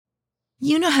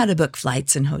You know how to book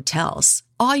flights and hotels.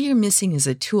 All you're missing is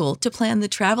a tool to plan the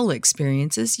travel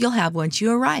experiences you'll have once you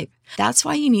arrive. That's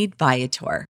why you need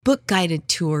Viator. Book guided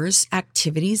tours,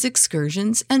 activities,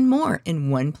 excursions, and more in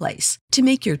one place to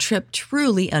make your trip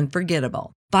truly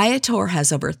unforgettable. Viator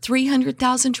has over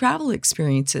 300,000 travel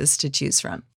experiences to choose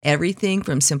from. Everything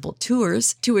from simple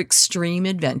tours to extreme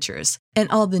adventures and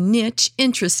all the niche,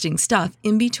 interesting stuff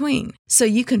in between. So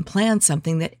you can plan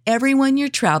something that everyone you're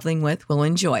traveling with will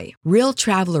enjoy. Real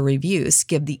traveler reviews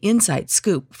give the inside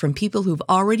scoop from people who've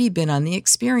already been on the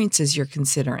experiences you're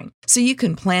considering. So you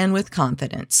can plan with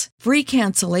confidence. Free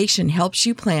cancellation helps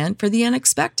you plan for the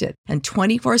unexpected. And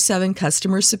 24/7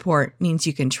 customer support means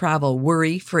you can travel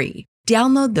worry-free.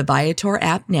 Download the Viator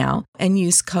app now and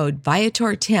use code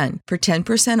Viator10 for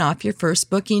 10% off your first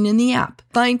booking in the app.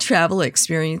 Find travel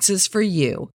experiences for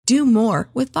you. Do more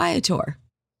with Viator.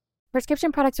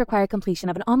 Prescription products require completion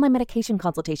of an online medication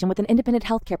consultation with an independent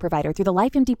healthcare provider through the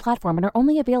LifeMD platform and are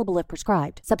only available if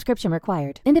prescribed. Subscription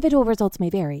required. Individual results may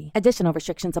vary. Additional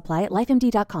restrictions apply at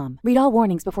lifemd.com. Read all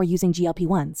warnings before using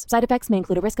GLP-1s. Side effects may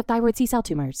include a risk of thyroid C-cell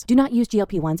tumors. Do not use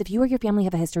GLP-1s if you or your family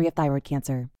have a history of thyroid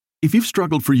cancer. If you've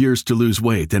struggled for years to lose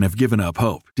weight and have given up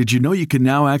hope, did you know you can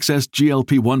now access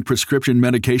GLP-1 prescription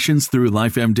medications through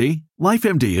LifeMD?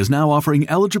 LifeMD is now offering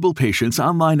eligible patients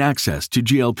online access to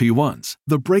GLP-1s,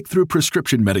 the breakthrough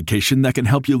prescription medication that can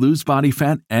help you lose body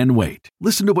fat and weight.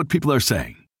 Listen to what people are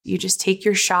saying. You just take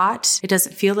your shot. It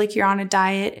doesn't feel like you're on a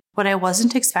diet. What I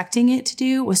wasn't expecting it to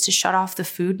do was to shut off the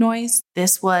food noise.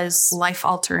 This was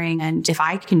life-altering, and if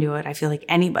I can do it, I feel like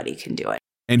anybody can do it.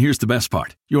 And here's the best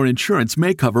part. Your insurance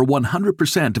may cover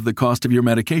 100% of the cost of your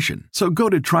medication. So go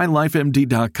to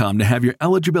TryLifeMD.com to have your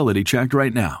eligibility checked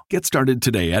right now. Get started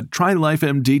today at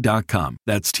TryLifeMD.com.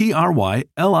 That's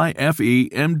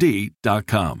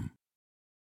TryLifeMD.com.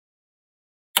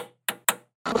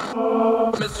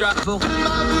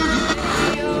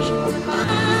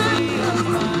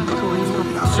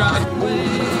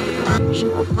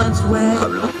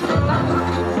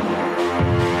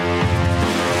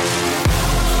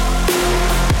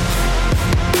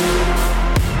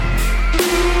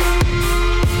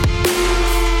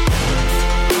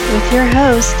 With your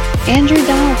host, Andrew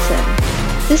Donaldson.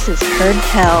 This is Heard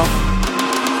Tell.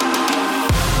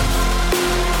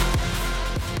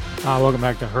 Welcome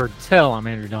back to Heard Tell. I'm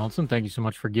Andrew Donaldson. Thank you so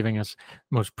much for giving us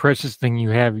the most precious thing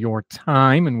you have, your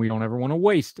time, and we don't ever want to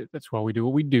waste it. That's why we do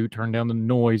what we do, turn down the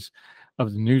noise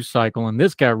of the news cycle. And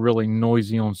this got really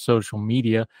noisy on social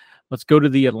media. Let's go to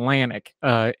The Atlantic.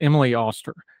 Emily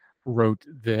Oster wrote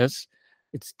this.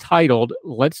 It's titled,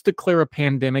 "Let's Declare a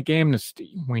Pandemic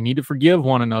Amnesty. We need to forgive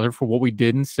one another for what we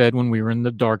did and said when we were in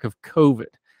the dark of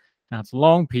COVID." Now, it's a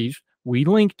long piece. We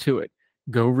link to it.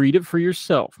 Go read it for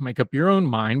yourself. Make up your own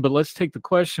mind. But let's take the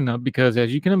question up because,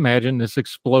 as you can imagine, this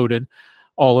exploded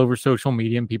all over social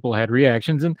media and people had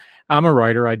reactions. And I'm a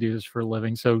writer. I do this for a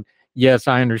living. So, yes,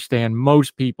 I understand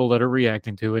most people that are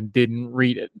reacting to it didn't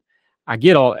read it. I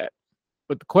get all that.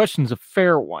 But the question's a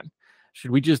fair one.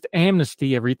 Should we just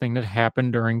amnesty everything that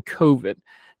happened during COVID?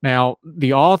 Now,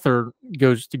 the author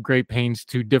goes to great pains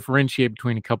to differentiate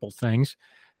between a couple things.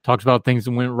 Talks about things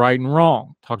that went right and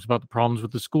wrong. Talks about the problems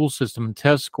with the school system and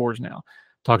test scores now.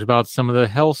 Talks about some of the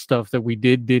health stuff that we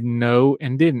didn't know,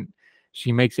 and didn't.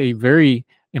 She makes a very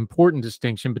important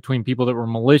distinction between people that were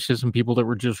malicious and people that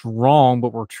were just wrong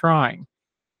but were trying.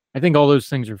 I think all those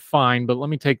things are fine, but let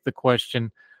me take the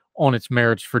question on its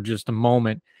merits for just a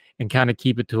moment and kind of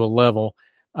keep it to a level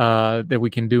that we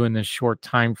can do in this short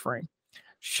time frame.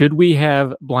 Should we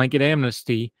have blanket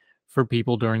amnesty for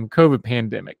people during the COVID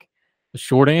pandemic? The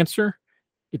short answer,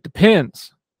 it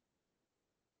depends.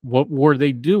 What were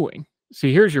they doing?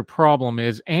 See, here's your problem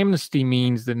is amnesty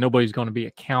means that nobody's going to be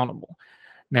accountable.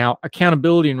 Now,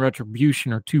 accountability and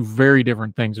retribution are two very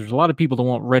different things. There's a lot of people that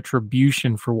want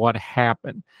retribution for what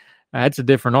happened. That's a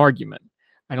different argument.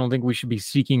 I don't think we should be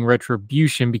seeking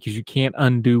retribution because you can't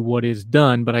undo what is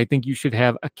done, but I think you should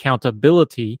have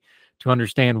accountability to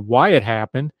understand why it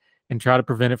happened and try to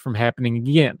prevent it from happening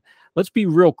again. Let's be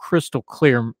real crystal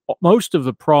clear. Most of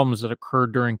the problems that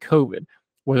occurred during COVID,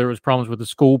 whether it was problems with the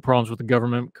school, problems with the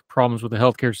government, problems with the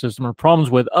healthcare system, or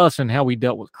problems with us and how we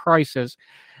dealt with crisis,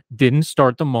 didn't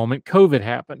start the moment COVID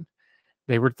happened.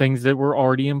 They were things that were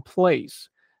already in place,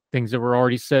 things that were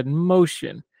already set in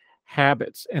motion,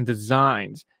 habits and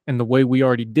designs, and the way we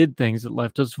already did things that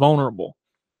left us vulnerable.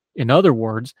 In other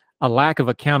words, a lack of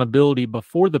accountability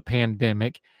before the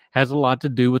pandemic has a lot to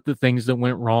do with the things that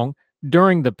went wrong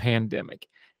during the pandemic.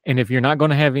 And if you're not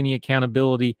going to have any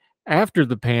accountability after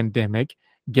the pandemic,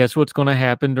 guess what's going to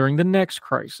happen during the next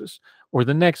crisis or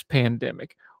the next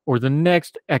pandemic or the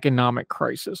next economic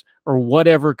crisis or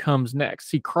whatever comes next.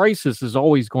 See, crisis is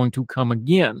always going to come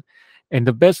again. And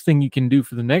the best thing you can do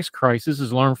for the next crisis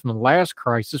is learn from the last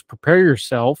crisis, prepare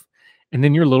yourself, and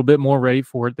then you're a little bit more ready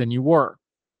for it than you were.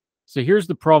 So here's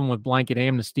the problem with blanket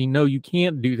amnesty. No, you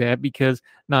can't do that because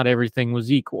not everything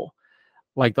was equal.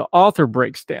 Like the author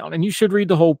breaks down, and you should read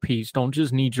the whole piece. Don't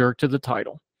just knee jerk to the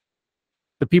title.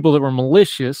 The people that were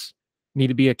malicious need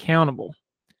to be accountable.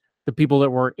 The people that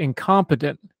were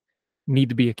incompetent need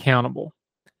to be accountable.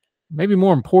 Maybe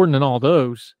more important than all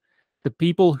those, the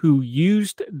people who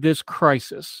used this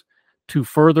crisis to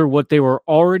further what they were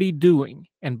already doing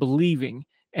and believing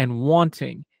and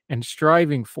wanting and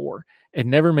striving for, and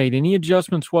never made any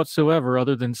adjustments whatsoever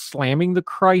other than slamming the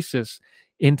crisis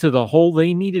into the hole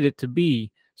they needed it to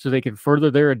be so they could further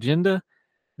their agenda,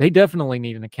 they definitely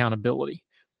need an accountability.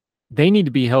 They need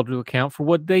to be held to account for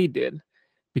what they did,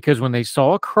 because when they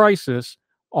saw a crisis,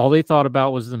 all they thought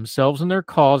about was themselves and their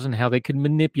cause and how they could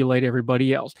manipulate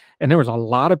everybody else. And there was a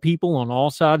lot of people on all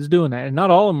sides doing that. And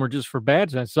not all of them were just for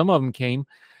bad sides. Some of them came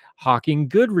hawking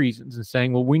good reasons and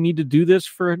saying, well, we need to do this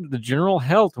for the general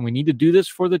health, and we need to do this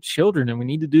for the children, and we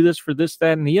need to do this for this,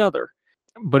 that, and the other.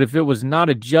 But if it was not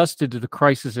adjusted to the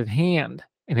crisis at hand,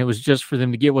 and it was just for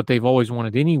them to get what they've always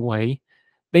wanted anyway,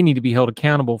 they need to be held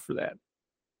accountable for that.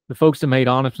 The folks that made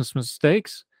honest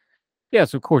mistakes,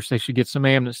 yes, of course, they should get some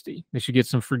amnesty. They should get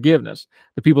some forgiveness.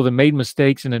 The people that made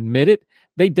mistakes and admit it,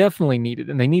 they definitely need it.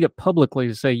 And they need it publicly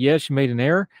to say, yes, you made an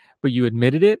error, but you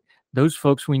admitted it. Those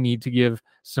folks we need to give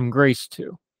some grace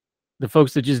to. The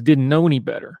folks that just didn't know any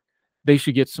better, they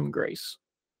should get some grace.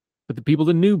 But the people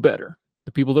that knew better,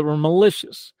 the people that were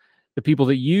malicious, the people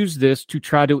that used this to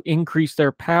try to increase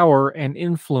their power and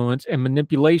influence and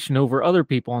manipulation over other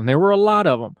people, and there were a lot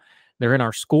of them. They're in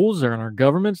our schools, they're in our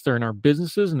governments, they're in our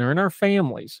businesses, and they're in our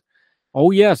families.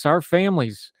 Oh, yes, our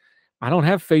families. I don't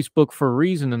have Facebook for a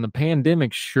reason, and the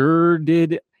pandemic sure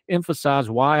did emphasize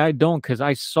why I don't, because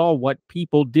I saw what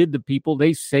people did to people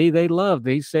they say they love.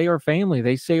 They say our family.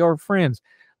 They say our friends.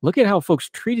 Look at how folks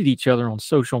treated each other on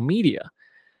social media.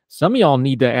 Some of y'all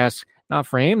need to ask, not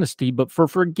for amnesty, but for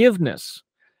forgiveness.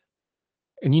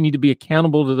 And you need to be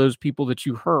accountable to those people that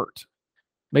you hurt.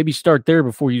 Maybe start there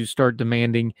before you start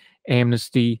demanding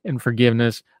amnesty and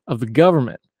forgiveness of the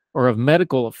government or of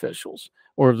medical officials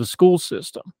or of the school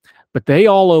system. But they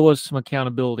all owe us some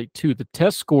accountability too. The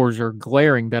test scores are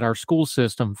glaring that our school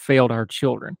system failed our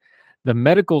children. The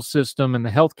medical system and the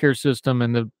healthcare system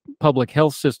and the public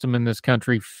health system in this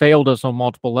country failed us on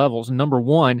multiple levels. Number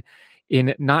one,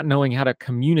 in not knowing how to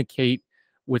communicate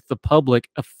with the public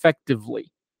effectively.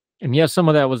 And yes, some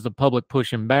of that was the public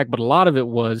pushing back, but a lot of it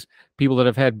was people that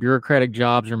have had bureaucratic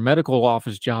jobs or medical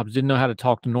office jobs didn't know how to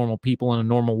talk to normal people in a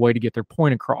normal way to get their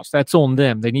point across. That's on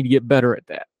them. They need to get better at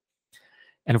that.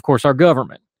 And of course, our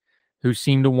government, who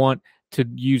seem to want to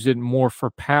use it more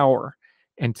for power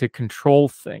and to control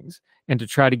things and to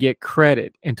try to get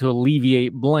credit and to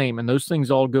alleviate blame. And those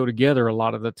things all go together a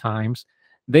lot of the times.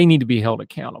 They need to be held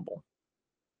accountable.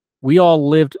 We all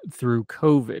lived through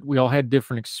COVID. We all had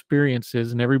different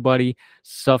experiences, and everybody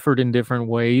suffered in different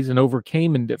ways and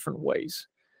overcame in different ways.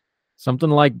 Something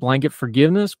like blanket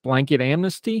forgiveness, blanket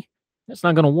amnesty, that's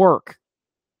not going to work.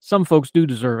 Some folks do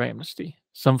deserve amnesty.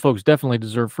 Some folks definitely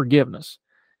deserve forgiveness.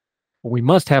 But we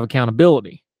must have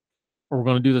accountability, or we're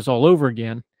going to do this all over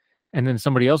again, and then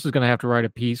somebody else is going to have to write a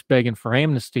piece begging for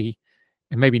amnesty,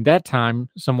 and maybe that time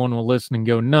someone will listen and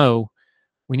go, no,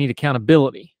 we need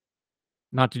accountability.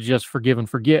 Not to just forgive and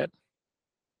forget.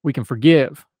 We can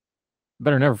forgive.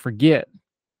 Better never forget.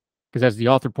 Because as the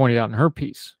author pointed out in her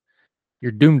piece,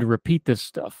 you're doomed to repeat this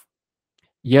stuff.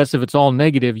 Yes, if it's all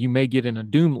negative, you may get in a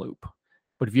doom loop.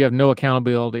 But if you have no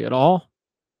accountability at all,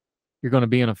 you're going to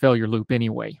be in a failure loop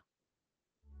anyway.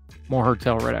 More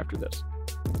Hertel right after this.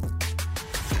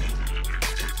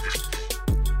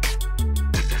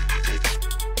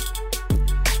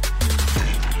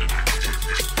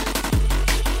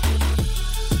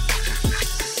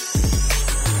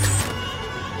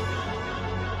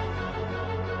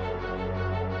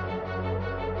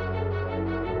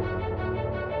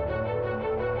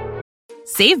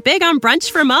 Save big on brunch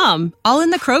for mom, all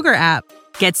in the Kroger app.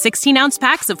 Get 16-ounce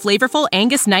packs of flavorful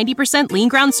Angus 90% lean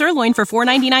ground sirloin for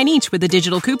 $4.99 each with a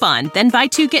digital coupon. Then buy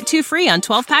 2, get 2 free on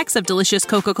 12 packs of delicious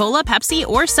Coca-Cola, Pepsi,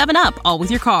 or 7-Up, all with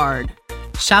your card.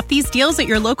 Shop these deals at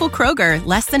your local Kroger,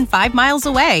 less than 5 miles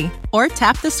away. Or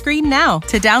tap the screen now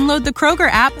to download the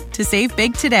Kroger app to save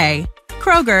big today.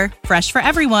 Kroger, fresh for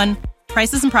everyone.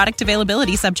 Prices and product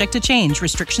availability subject to change.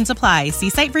 Restrictions apply. See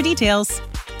site for details.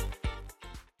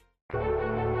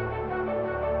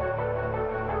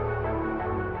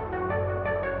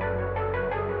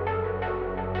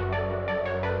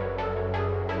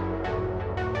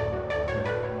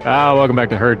 Welcome back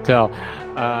to Heard Tell.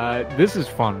 This is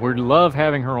fun. We love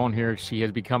having her on here. She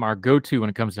has become our go-to when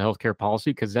it comes to healthcare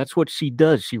policy because that's what she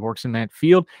does. She works in that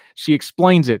field. She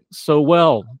explains it so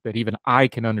well that even I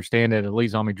can understand it.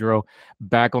 Elise Amidro,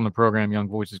 back on the program, Young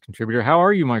Voices contributor. How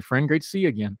are you, my friend? Great to see you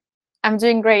again. I'm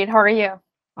doing great. How are you?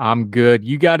 I'm good.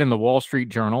 You got in the Wall Street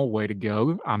Journal. Way to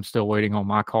go. I'm still waiting on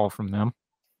my call from them.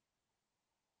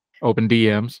 Open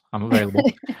DMs. I'm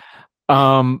available.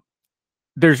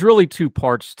 There's really two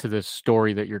parts to this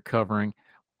story that you're covering.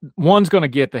 One's going to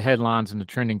get the headlines and the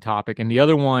trending topic, and the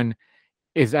other one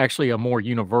is actually a more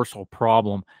universal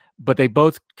problem, but they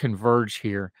both converge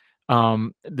here.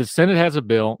 The Senate has a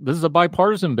bill. This is a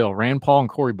bipartisan bill. Rand Paul and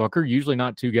Cory Booker, usually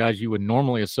not two guys you would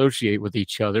normally associate with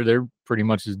each other. They're pretty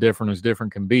much as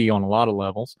different can be on a lot of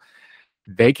levels.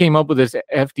 They came up with this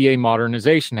FDA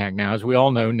Modernization Act. Now, as we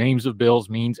all know, names of bills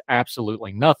means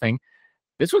absolutely nothing.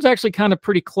 This was actually kind of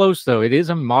pretty close, though. It is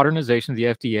a modernization of the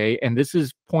FDA, and this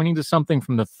is pointing to something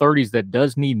from the 30s that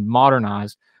does need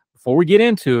modernized. Before we get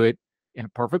into it, in a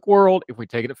perfect world, if we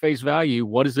take it at face value,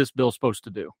 what is this bill supposed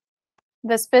to do?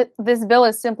 This bill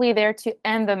is simply there to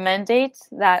end the mandate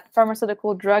that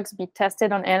pharmaceutical drugs be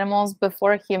tested on animals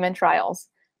before human trials.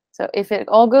 So if it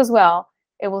all goes well,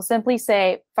 it will simply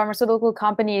say pharmaceutical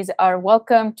companies are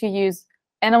welcome to use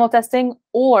animal testing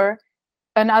or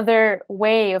another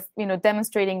way of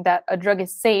demonstrating that a drug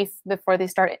is safe before they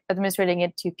start administering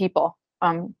it to people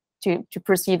to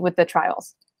proceed with the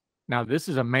trials. Now, this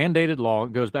is a mandated law.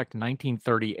 It goes back to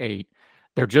 1938.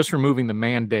 They're just removing the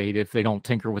mandate if they don't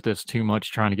tinker with this too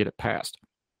much, trying to get it passed.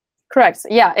 Correct.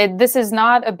 Yeah, this is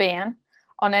not a ban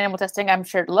on animal testing. I'm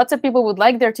sure lots of people would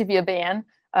like there to be a ban.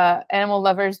 Animal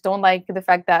lovers don't like the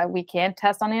fact that we can't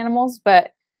test on animals,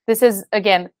 but this is,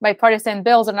 again, bipartisan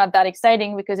bills are not that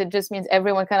exciting because it just means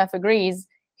everyone kind of agrees.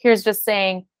 Here's just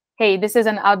saying, hey, this is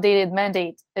an outdated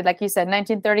mandate. Like you said,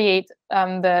 1938,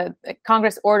 the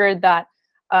Congress ordered that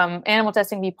animal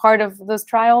testing be part of those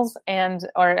trials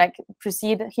or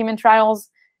precede human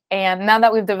trials. And now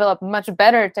that we've developed much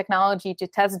better technology to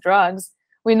test drugs,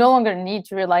 we no longer need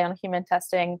to rely on human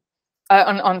testing,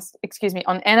 on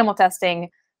animal testing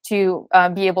to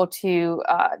be able to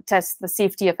test the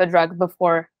safety of a drug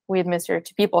before we administer it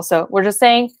to people. So we're just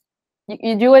saying,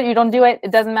 you do it, you don't do it,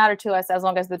 it doesn't matter to us as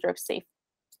long as the drug's safe.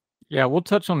 Yeah, we'll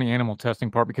touch on the animal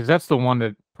testing part because that's the one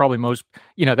that probably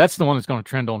that's the one that's going to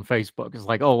trend on Facebook. It's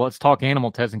like, oh, let's talk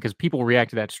animal testing because people react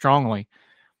to that strongly.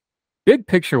 Big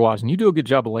picture wise, and you do a good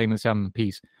job of laying this out in the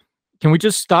piece. Can we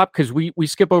just stop? Because we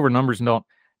skip over numbers and don't.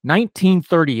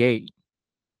 1938,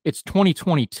 it's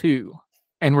 2022,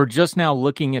 and we're just now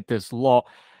looking at this law.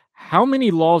 How many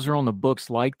laws are on the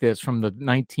books like this from the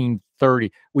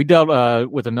 1930s? We dealt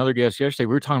with another guest yesterday.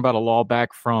 We were talking about a law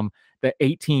back from the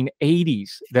 1880s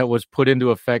that was put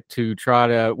into effect to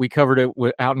we covered it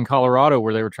out in Colorado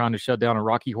where they were trying to shut down a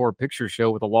Rocky Horror Picture Show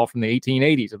with a law from the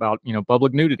 1880s about,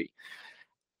 public nudity.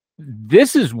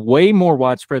 This is way more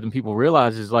widespread than people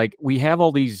realize. Is like we have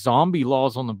all these zombie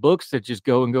laws on the books that just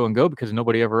go and go and go because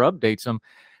nobody ever updates them.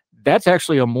 That's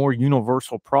actually a more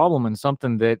universal problem and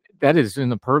something that is in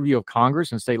the purview of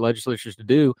Congress and state legislatures to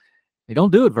do. They don't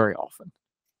do it very often.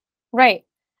 Right.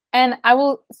 And I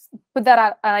will put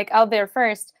that out there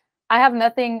first. I have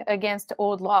nothing against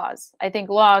old laws. I think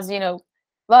laws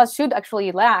should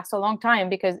actually last a long time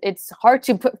because it's hard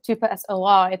to pass a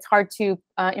law. It's hard to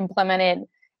implement it.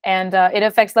 And it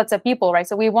affects lots of people, right?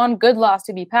 So we want good laws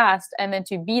to be passed and then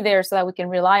to be there so that we can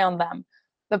rely on them.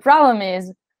 The problem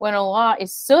is when a law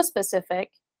is so specific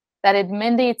that it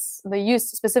mandates the use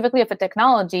specifically of a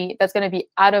technology that's going to be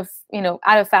out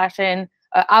of fashion,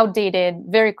 outdated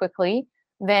very quickly,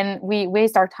 then we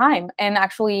waste our time. And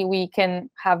actually we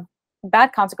can have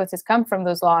bad consequences come from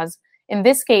those laws. In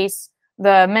this case,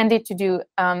 the mandate to do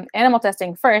animal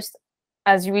testing first,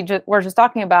 as we're just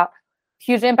talking about,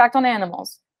 huge impact on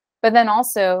animals. But then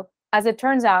also, as it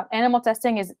turns out, animal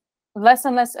testing is less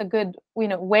and less a good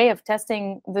way of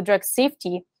testing the drug's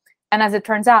safety. And as it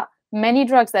turns out, many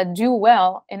drugs that do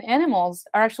well in animals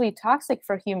are actually toxic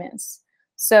for humans.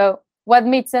 So what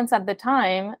made sense at the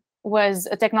time was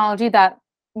a technology that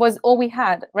was all we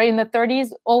had, right? In the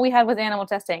 30s, all we had was animal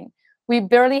testing. We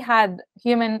barely had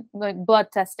human blood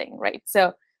testing, right?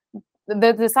 So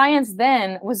the science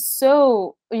then was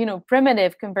so,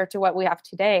 primitive compared to what we have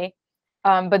today.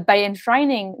 But by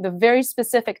enshrining the very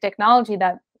specific technology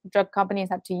that drug companies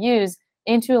have to use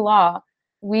into law,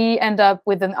 we end up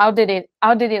with an outdated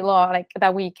law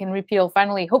that we can repeal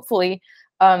finally, hopefully,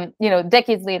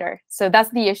 decades later. So that's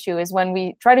the issue, is when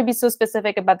we try to be so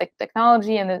specific about the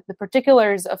technology and the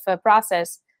particulars of a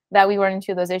process that we run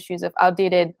into those issues of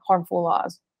outdated, harmful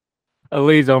laws.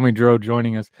 Elise Amidro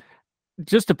joining us.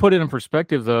 just to put it in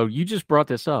perspective, though, you just brought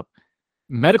this up.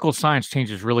 Medical science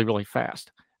changes really, really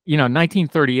fast.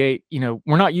 1938,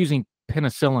 we're not using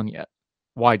penicillin yet,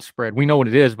 widespread. We know what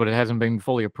it is, but it hasn't been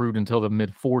fully approved until the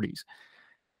mid-40s.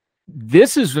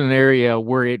 This is an area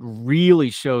where it really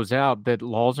shows out that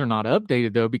laws are not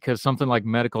updated, though, because something like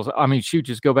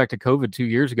just go back to COVID 2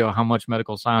 years ago, how much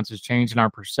medical science has changed and our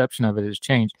perception of it has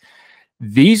changed.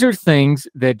 These are things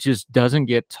that just doesn't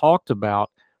get talked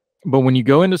about. But when you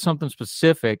go into something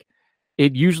specific,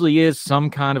 it usually is some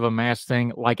kind of a mass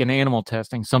thing, like an animal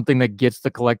testing, something that gets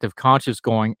the collective conscious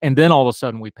going. And then all of a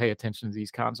sudden we pay attention to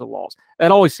these kinds of laws.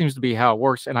 That always seems to be how it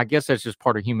works. And I guess that's just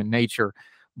part of human nature.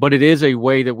 But it is a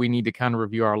way that we need to kind of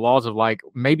review our laws of, like,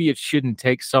 maybe it shouldn't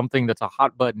take something that's a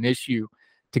hot button issue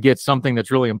to get something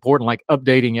that's really important, like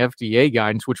updating FDA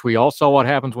guidance, which we all saw what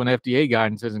happens when FDA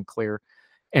guidance isn't clear,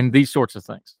 and these sorts of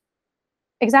things.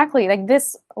 Exactly. Like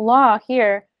this law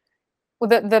here,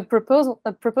 the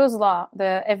proposed law,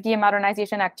 the FDA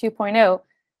Modernization Act 2.0,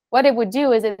 what it would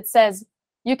do is it says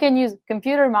you can use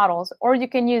computer models, or you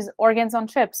can use organs on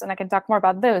chips, and I can talk more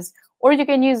about those, or you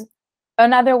can use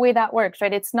another way that works,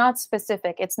 right? It's not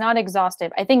specific, it's not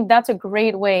exhaustive. I think that's a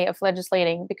great way of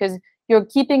legislating, because you're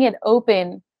keeping it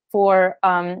open for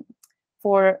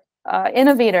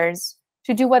innovators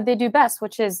to do what they do best,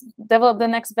 which is develop the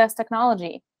next best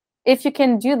technology. If you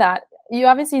can do that, you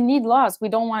obviously need laws. We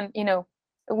don't want, a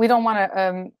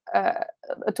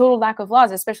total lack of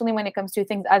laws, especially when it comes to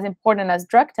things as important as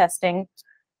drug testing.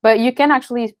 But you can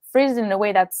actually phrase it in a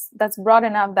way that's broad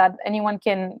enough that anyone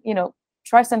can,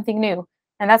 try something new.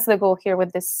 And that's the goal here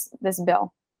with this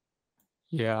bill.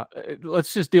 Yeah,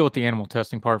 let's just deal with the animal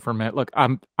testing part for a minute. Look,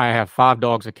 I have 5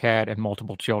 dogs, a cat, and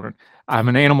multiple children. I'm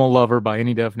an animal lover by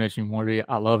any definition you want to be.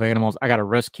 I love animals. I got a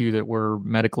rescue that we're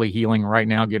medically healing right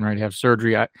now, getting ready to have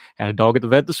surgery. I had a dog at the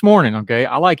vet this morning. Okay,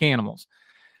 I like animals.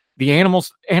 The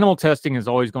animal testing is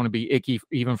always going to be icky,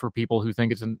 even for people who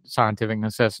think it's a scientific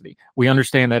necessity. We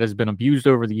understand that has been abused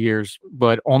over the years,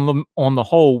 but on the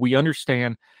whole, we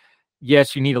understand.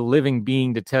 Yes, you need a living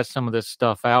being to test some of this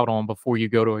stuff out on before you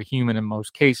go to a human in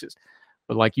most cases.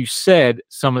 But like you said,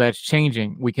 some of that's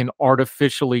changing. We can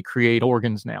artificially create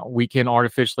organs now. We can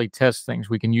artificially test things.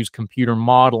 We can use computer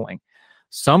modeling.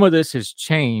 Some of this has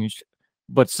changed,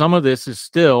 but some of this is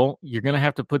still, you're going to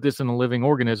have to put this in a living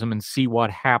organism and see what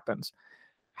happens.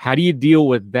 How do you deal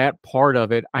with that part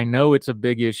of it? I know it's a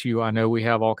big issue. I know we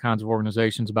have all kinds of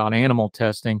organizations about animal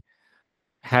testing.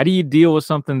 How do you deal with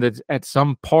something that's at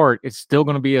some part, it's still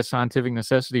going to be a scientific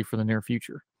necessity for the near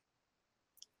future?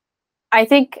 I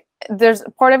think there's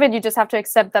part of it, you just have to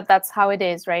accept that that's how it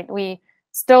is, right? We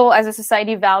still, as a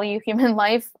society, value human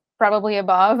life probably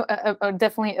above,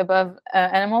 definitely above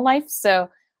animal life. So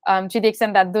to the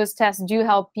extent that those tests do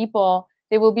help people,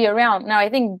 they will be around. Now, I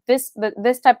think this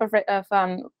type of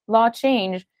law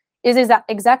change is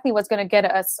exactly what's going to get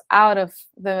us out of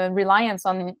the reliance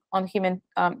on human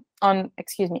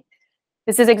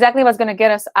This is exactly what's going to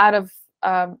get us out of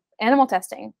animal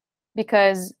testing,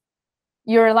 because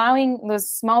you're allowing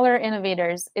those smaller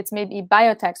innovators. It's maybe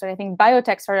biotechs, or I think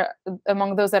biotechs are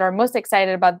among those that are most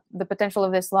excited about the potential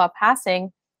of this law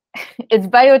passing. It's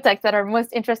biotechs that are most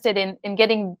interested in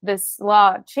getting this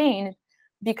law changed,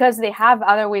 because they have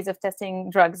other ways of testing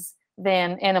drugs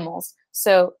than animals.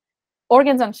 So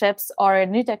organs on chips are a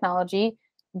new technology.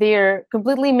 They're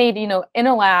completely made, in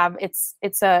a lab.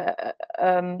 It's a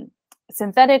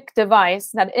synthetic device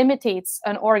that imitates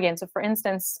an organ. So, for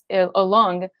instance, a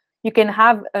lung, you can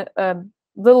have a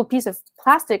little piece of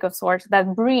plastic of sorts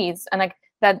that breathes and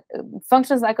that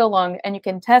functions like a lung, and you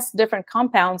can test different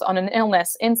compounds on an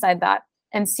illness inside that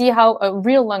and see how a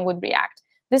real lung would react.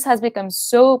 This has become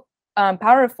so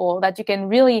powerful that you can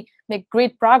really make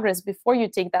great progress before you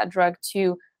take that drug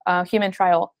to human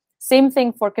trial. Same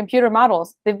thing for computer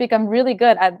models. They've become really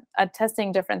good at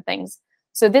testing different things.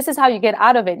 So this is how you get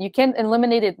out of it. You can't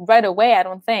eliminate it right away, I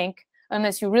don't think,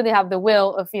 unless you really have the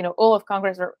will of, all of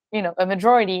Congress, or, a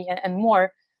majority and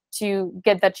more, to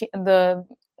get that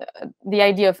the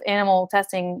idea of animal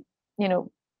testing,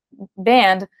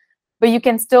 banned. But you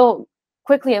can still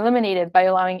quickly eliminate it by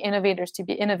allowing innovators to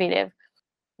be innovative.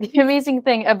 The amazing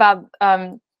thing about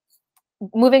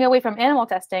moving away from animal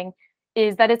testing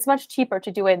is that it's much cheaper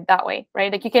to do it that way,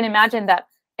 right? Like, you can imagine that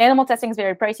animal testing is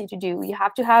very pricey to do. You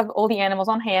have to have all the animals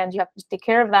on hand. You have to take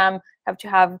care of them. Have to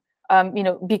have,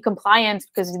 be compliant,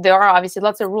 because there are obviously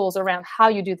lots of rules around how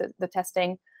you do the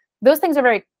testing. Those things are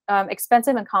very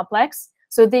expensive and complex.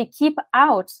 So they keep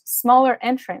out smaller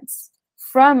entrants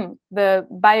from the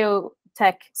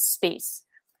biotech space.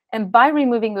 And by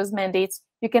removing those mandates,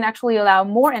 you can actually allow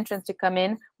more entrants to come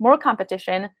in, more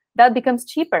competition. That becomes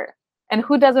cheaper. And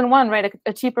who doesn't want, right,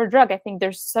 a cheaper drug? I think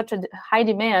there's such a high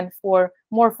demand for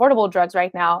more affordable drugs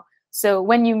right now. So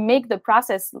when you make the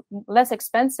process less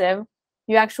expensive,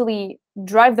 you actually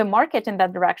drive the market in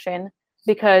that direction,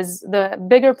 because the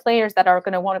bigger players that are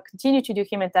going to want to continue to do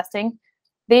human testing,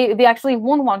 they actually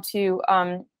won't want to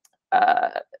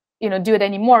do it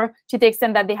anymore, to the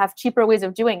extent that they have cheaper ways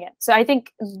of doing it. So I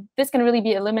think this can really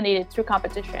be eliminated through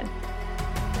competition.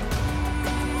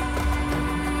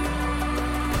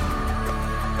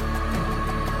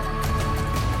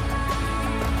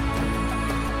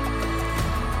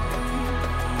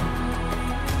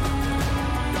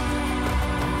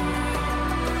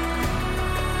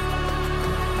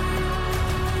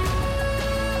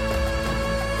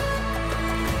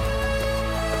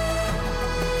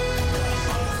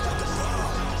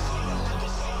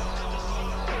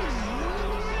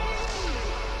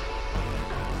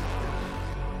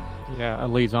 Yeah,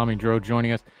 Ali Zamidrou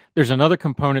joining us. There's another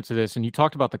component to this, and you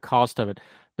talked about the cost of it.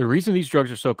 The reason these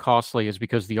drugs are so costly is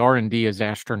because the R&D is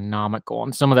astronomical,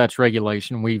 and some of that's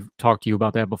regulation. We've talked to you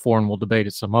about that before, and we'll debate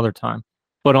it some other time.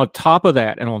 But on top of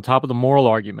that, and on top of the moral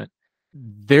argument,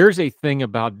 there's a thing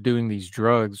about doing these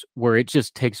drugs where it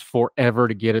just takes forever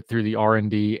to get it through the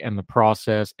R&D and the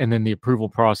process, and then the approval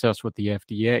process with the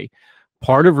FDA.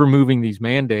 Part of removing these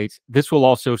mandates, this will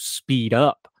also speed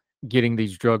up getting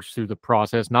these drugs through the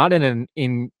process, not in an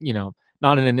neither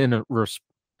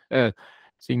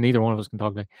one of us can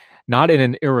talk today, not in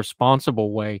an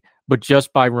irresponsible way, but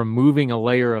just by removing a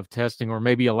layer of testing, or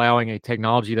maybe allowing a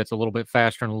technology that's a little bit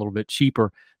faster and a little bit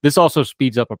cheaper. This also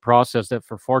speeds up a process that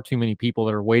for far too many people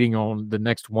that are waiting on the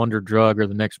next wonder drug or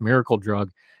the next miracle drug,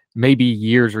 maybe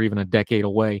years or even a decade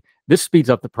away. This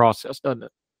speeds up the process, doesn't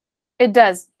it? It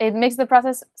does. It makes the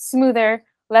process smoother,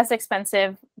 less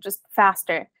expensive, just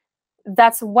faster.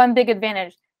 That's one big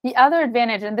advantage. The other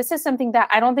advantage, and this is something that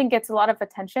I don't think gets a lot of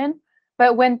attention,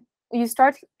 but when you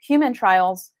start human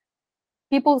trials,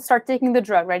 people start taking the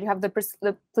drug, right? You have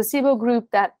the placebo group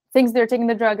that thinks they're taking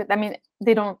the drug. I mean,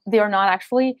 they are not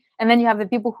actually. And then you have the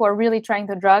people who are really trying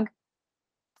the drug.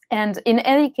 And in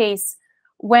any case,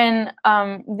 when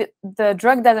the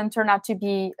drug doesn't turn out to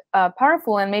be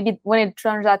powerful, and maybe when it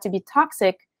turns out to be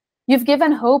toxic, you've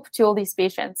given hope to all these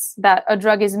patients that a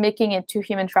drug is making it to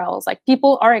human trials. Like,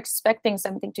 people are expecting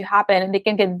something to happen, and they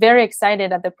can get very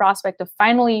excited at the prospect of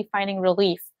finally finding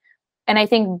relief. And I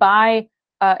think by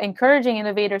encouraging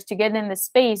innovators to get in this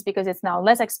space, because it's now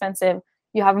less expensive,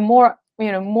 you have more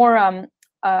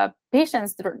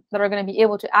patients that are going to be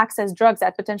able to access drugs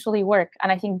that potentially work.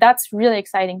 And I think that's really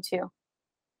exciting too.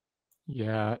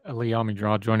 Yeah, Ali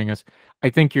Zamidrou joining us.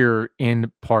 I think you're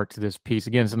in part to this piece.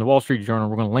 Again, it's in the Wall Street Journal.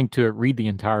 We're going to link to it. Read the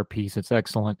entire piece. It's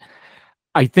excellent.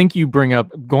 I think you bring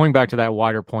up, going back to that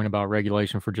wider point about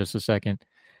regulation for just a second,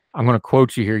 I'm going to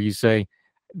quote you here. You say,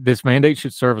 this mandate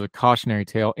should serve as a cautionary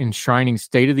tale, enshrining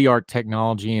state-of-the-art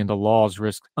technology into laws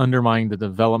risk undermining the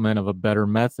development of a better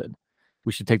method.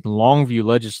 We should take the long view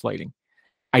legislating.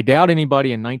 I doubt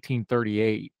anybody in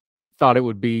 1938 thought it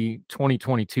would be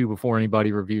 2022 before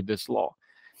anybody reviewed this law.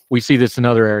 We see this in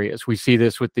other areas. We see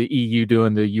this with the EU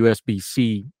doing the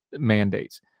USB-C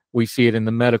mandates. We see it in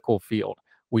the medical field.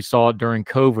 We saw it during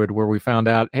COVID, where we found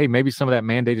out, hey, maybe some of that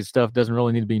mandated stuff doesn't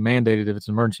really need to be mandated if it's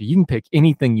an emergency. You can pick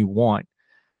anything you want.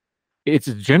 It's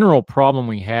a general problem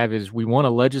we have is we want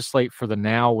to legislate for the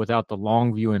now without the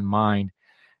long view in mind.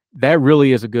 That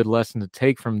really is a good lesson to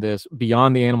take from this,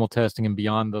 beyond the animal testing and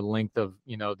beyond the length of,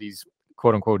 these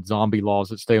quote unquote zombie laws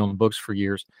that stay on the books for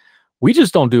years. We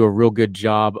just don't do a real good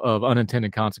job of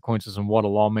unintended consequences and what a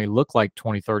law may look like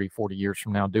 20, 30, 40 years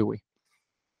from now, do we?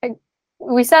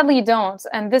 We sadly don't.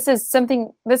 And this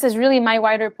is really my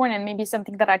wider point, and maybe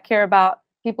something that I care about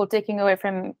people taking away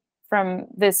from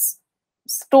this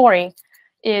story,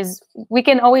 is we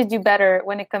can always do better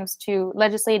when it comes to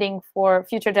legislating for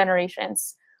future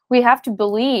generations. We have to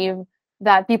believe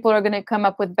that people are going to come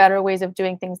up with better ways of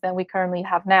doing things than we currently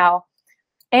have now.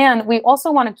 And we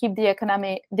also want to keep the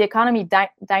economy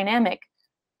dynamic.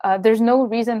 There's no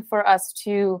reason for us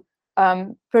to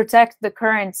protect the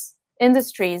current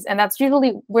industries, and that's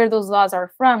usually where those laws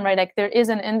are from, right? Like, there is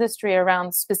an industry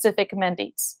around specific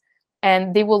mandates,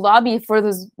 and they will lobby for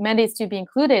those mandates to be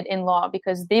included in law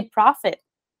because they profit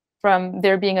from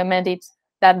there being a mandate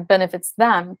that benefits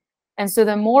them. And so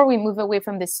the more we move away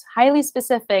from this highly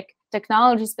specific,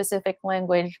 technology-specific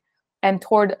language and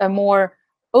toward a more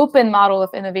open model of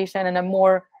innovation and a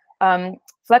more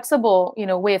flexible,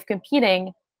 way of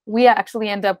competing, we actually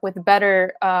end up with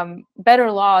better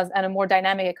laws and a more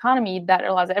dynamic economy that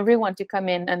allows everyone to come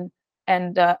in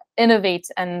and innovate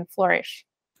and flourish.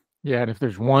 Yeah, and if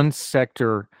there's one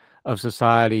sector of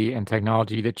society and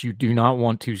technology that you do not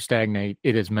want to stagnate,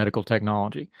 it is medical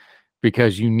technology,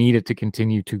 because you need it to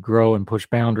continue to grow and push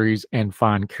boundaries and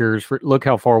find cures for. Look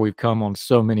how far we've come on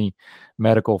so many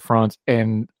medical fronts.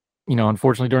 And,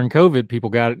 unfortunately during COVID, people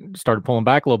started pulling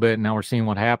back a little bit, and now we're seeing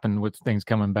what happened with things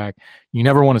coming back. You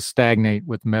never want to stagnate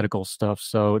with medical stuff.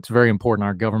 So it's very important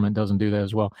our government doesn't do that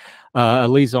as well.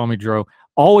 Elise Almedro,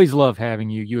 always love having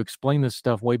you. You explain this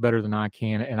stuff way better than I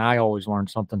can, and I always learn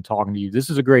something talking to you. This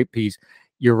is a great piece.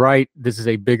 You're right. This is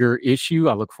a bigger issue.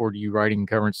 I look forward to you writing and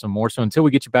covering some more. So until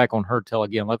we get you back on Heard Tell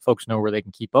again, let folks know where they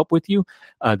can keep up with you.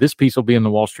 This piece will be in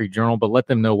the Wall Street Journal, but let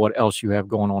them know what else you have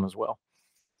going on as well.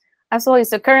 Absolutely.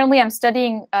 So currently I'm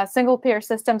studying single-payer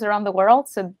systems around the world.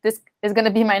 So this is going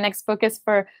to be my next focus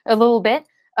for a little bit.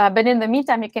 But in the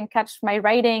meantime, you can catch my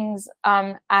writings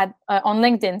on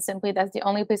LinkedIn. Simply, that's the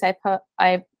only place I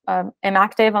am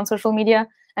active on social media.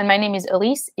 And my name is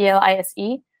Elise, Elise,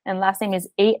 and last name is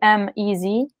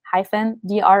AMEZ-DROZ.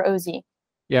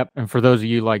 Yep. And for those of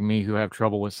you like me who have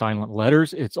trouble with silent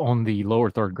letters, it's on the lower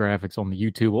third graphics on the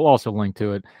YouTube. We'll also link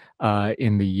to it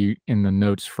in the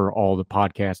notes for all the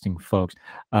podcasting folks.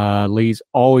 Lise,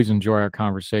 always enjoy our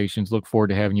conversations. Look forward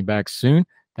to having you back soon.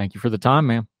 Thank you for the time,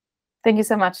 ma'am. Thank you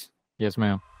so much. Yes,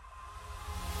 ma'am.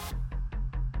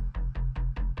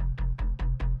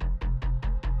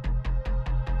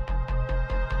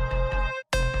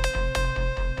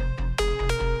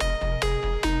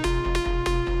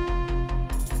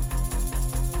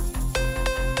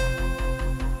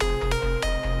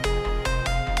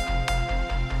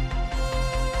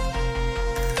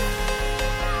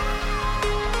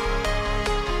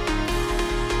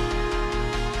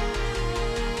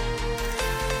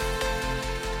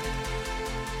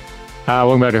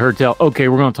 Welcome back to Heard Tell. Okay,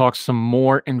 we're going to talk some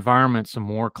more environment, some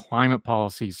more climate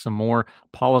policy, some more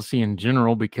policy in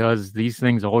general, because these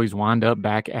things always wind up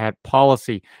back at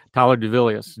policy. Tyler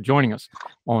DeVilliers joining us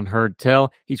on Heard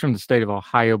Tell. He's from the state of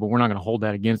Ohio, but we're not going to hold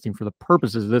that against him for the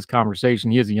purposes of this conversation.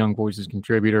 He is a Young Voices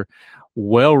contributor,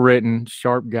 well-written,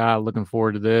 sharp guy. Looking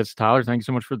forward to this. Tyler, thank you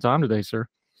so much for the time today, sir.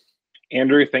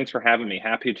 Andrew, thanks for having me.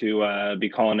 Happy to be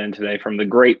calling in today from the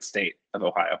great state of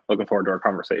Ohio. Looking forward to our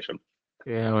conversation.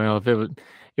 Yeah, well, if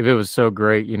it was so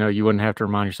great, you wouldn't have to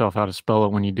remind yourself how to spell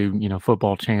it when you do,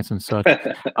 football chants and such.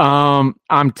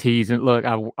 I'm teasing. Look,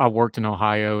 I worked in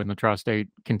Ohio in the tri-state,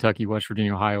 Kentucky, West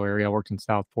Virginia, Ohio area. I worked in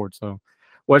Southport, so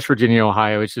West Virginia,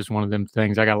 Ohio. It's just one of them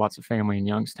things. I got lots of family in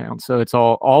Youngstown, so it's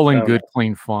all in good,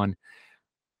 clean fun.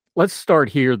 Let's start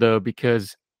here though,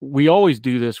 because we always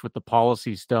do this with the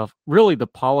policy stuff. Really, the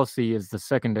policy is the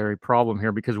secondary problem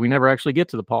here, because we never actually get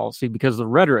to the policy because the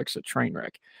rhetoric's a train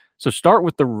wreck. So start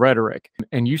with the rhetoric,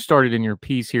 and you started in your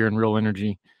piece here in Real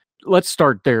Energy. Let's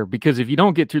start there, because if you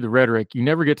don't get through the rhetoric, you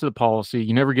never get to the policy,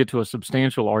 you never get to a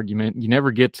substantial argument, you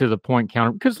never get to the point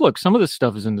counter. Because look, some of this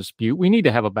stuff is in dispute. We need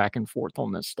to have a back and forth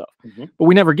on this stuff, but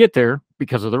we never get there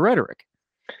because of the rhetoric.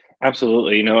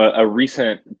 Absolutely. A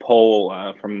recent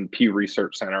poll from Pew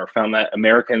Research Center found that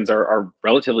Americans are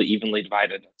relatively evenly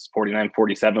divided. It's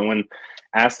 49-47 when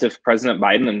asked if President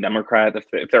Biden and Democrat,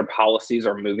 if their policies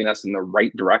are moving us in the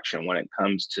right direction when it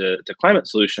comes to climate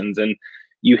solutions. And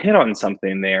you hit on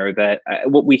something there that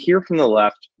what we hear from the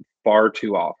left far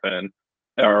too often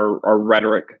are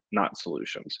rhetoric, not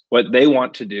solutions. What they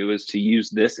want to do is to use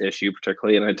this issue,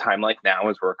 particularly in a time like now,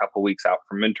 as we're a couple weeks out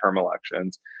from midterm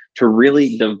elections, to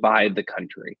really divide the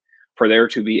country, for there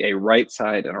to be a right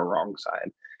side and a wrong side.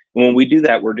 And when we do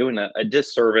that, we're doing a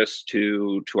disservice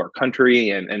to our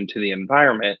country and to the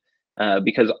environment,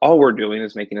 because all we're doing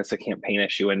is making this a campaign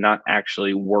issue and not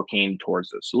actually working towards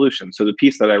those solutions. So the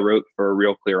piece that I wrote for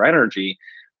Real Clear Energy,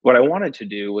 what I wanted to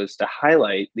do was to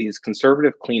highlight these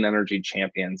conservative clean energy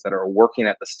champions that are working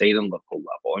at the state and local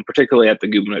level, and particularly at the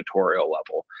gubernatorial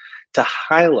level, to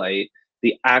highlight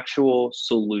the actual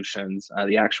solutions,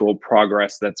 the actual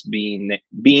progress that's being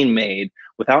made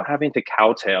without having to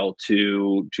kowtow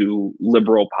to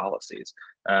liberal policies.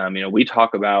 We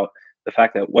talk about the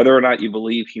fact that whether or not you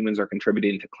believe humans are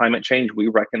contributing to climate change, we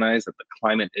recognize that the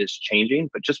climate is changing,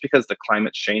 but just because the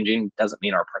climate's changing doesn't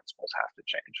mean our principles have to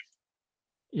change.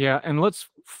 Yeah, and let's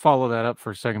follow that up for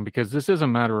a second, because this is a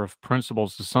matter of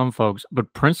principles to some folks,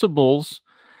 but principles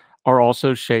are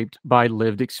also shaped by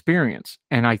lived experience.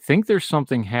 And I think there's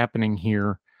something happening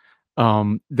here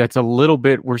that's a little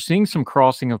bit, we're seeing some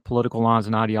crossing of political lines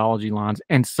and ideology lines.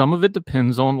 And some of it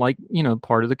depends on,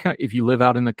 part of the, if you live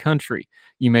out in the country,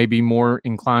 you may be more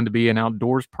inclined to be an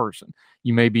outdoors person.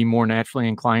 You may be more naturally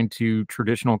inclined to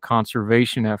traditional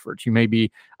conservation efforts. You may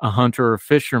be a hunter or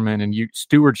fisherman, and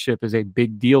stewardship is a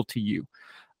big deal to you.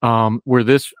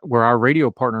 Where our radio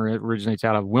partner originates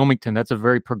out of, Wilmington, that's a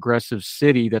very progressive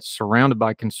city that's surrounded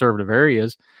by conservative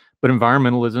areas, but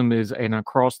environmentalism is an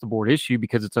across the board issue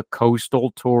because it's a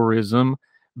coastal tourism,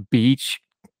 beach,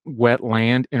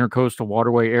 wetland, intercoastal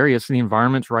waterway area. So the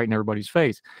environment's right in everybody's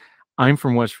face. I'm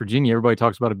from West Virginia. Everybody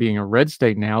talks about it being a red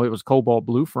state now. It was cobalt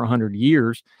blue for 100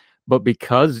 years. But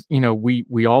because,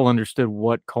 we all understood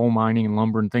what coal mining and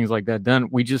lumber and things like that done,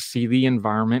 we just see the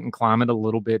environment and climate a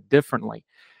little bit differently.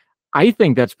 I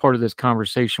think that's part of this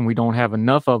conversation we don't have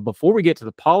enough of before we get to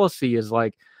the policy is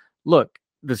like, look,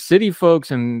 the city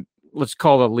folks, and let's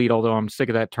call it elite, although I'm sick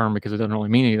of that term because it doesn't really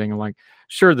mean anything. I'm like,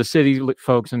 sure, the city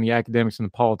folks and the academics and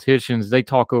the politicians, they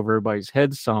talk over everybody's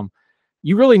heads some.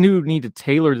 You really need to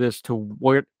tailor this to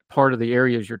what part of the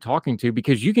areas you're talking to,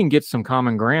 because you can get some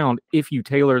common ground if you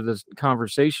tailor this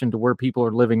conversation to where people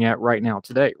are living at right now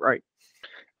today, right?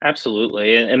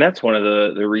 Absolutely. And that's one of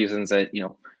the reasons that,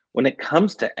 when it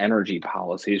comes to energy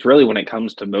policies, really when it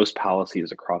comes to most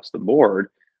policies across the board,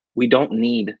 we don't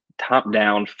need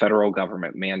top-down federal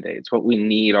government mandates. What we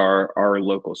need are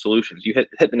local solutions. You hit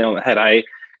the nail on the head. I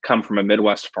come from a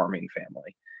Midwest farming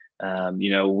family.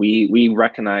 We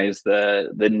recognize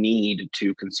the need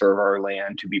to conserve our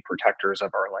land, to be protectors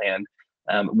of our land.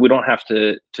 We don't have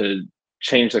to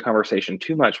change the conversation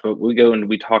too much, but we go and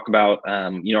we talk about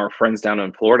our friends down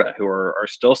in Florida who are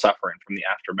still suffering from the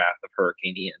aftermath of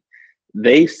Hurricane Ian.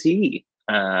 They see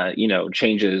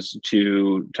changes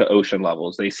to ocean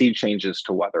levels. They see changes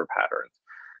to weather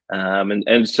patterns.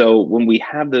 And so when we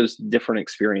have those different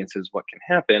experiences, what can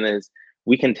happen is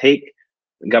we can take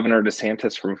Governor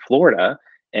DeSantis from Florida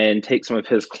and take some of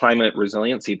his climate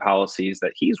resiliency policies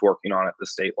that he's working on at the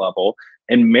state level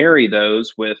and marry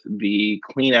those with the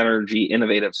clean energy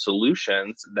innovative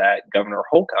solutions that Governor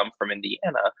Holcomb from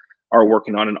Indiana are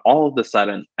working on. And all of a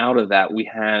sudden, out of that, we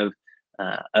have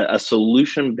a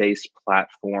solution-based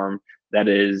platform that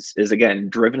is again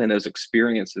driven in those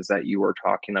experiences that you were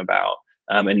talking about,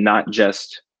 and not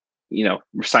just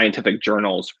scientific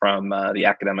journals from the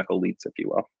academic elites, if you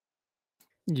will.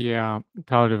 Yeah,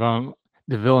 Tyler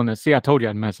DeVillainous. See, I told you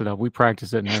I'd mess it up. We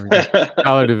practice it and everything.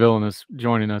 Tyler DeVillainous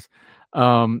joining us.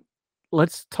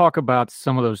 Let's talk about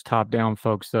some of those top-down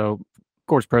folks, though. Of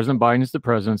course, President Biden is the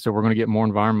president, so we're going to get more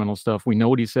environmental stuff. We know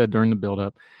what he said during the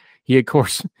buildup. He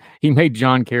made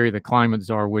John Kerry the climate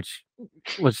czar, which,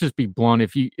 let's just be blunt,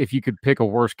 if you could pick a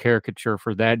worse caricature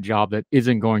for that job that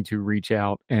isn't going to reach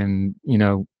out and,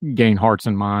 gain hearts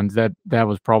and minds, that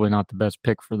was probably not the best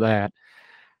pick for that.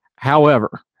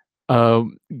 However,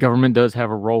 government does have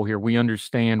a role here. We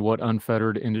understand what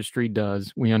unfettered industry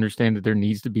does. We understand that there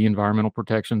needs to be environmental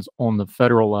protections on the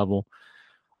federal level.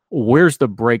 Where's the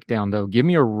breakdown, though? Give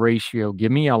me a ratio.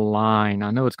 Give me a line.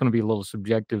 I know it's going to be a little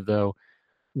subjective, though.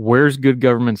 Where's good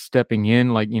government stepping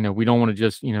in? Like, we don't want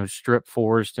to just, strip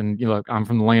forest and, I'm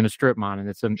from the land of strip mining.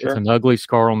 It's an ugly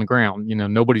scar on the ground.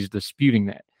 Nobody's disputing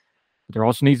that. But there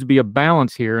also needs to be a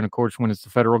balance here. And of course, when it's the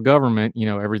federal government,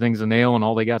 everything's a nail and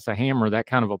all they got's a hammer. That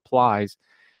kind of applies.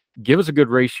 Give us a good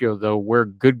ratio, though, where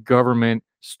good government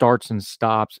starts and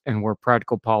stops and where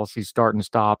practical policies start and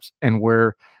stops and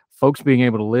where folks being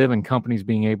able to live and companies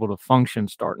being able to function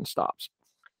start and stops.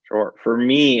 Sure. For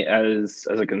me, as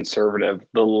a conservative,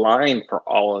 the line for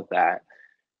all of that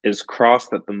is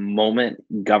crossed at the moment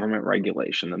government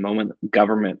regulation, the moment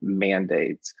government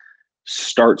mandates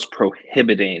starts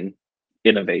prohibiting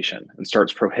innovation and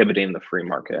starts prohibiting the free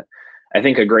market. I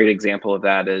think a great example of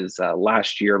that is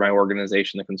last year, my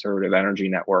organization, the Conservative Energy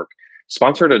Network,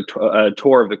 sponsored a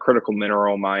tour of the critical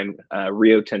mineral mine,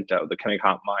 Rio Tinto, the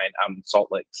Kennecott mine out in Salt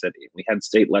Lake City. We had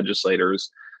state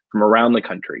legislators from around the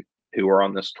country who are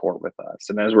on this tour with us.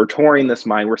 And as we're touring this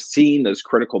mine, we're seeing those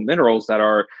critical minerals that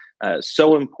are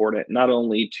so important, not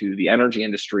only to the energy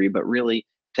industry, but really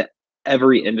to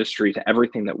every industry, to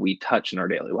everything that we touch in our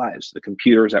daily lives, the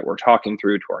computers that we're talking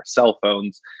through, to our cell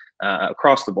phones,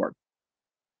 across the board.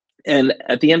 And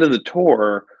at the end of the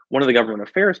tour, one of the government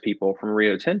affairs people from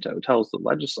Rio Tinto tells the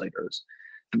legislators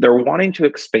that they're wanting to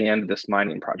expand this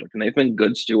mining project. And they've been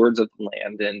good stewards of the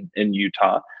land in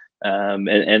Utah.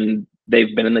 And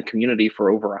they've been in the community for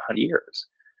over 100 years.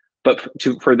 But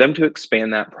for them to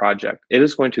expand that project, it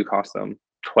is going to cost them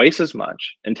twice as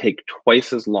much and take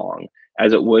twice as long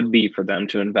as it would be for them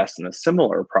to invest in a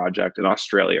similar project in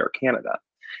Australia or Canada.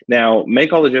 Now,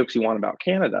 make all the jokes you want about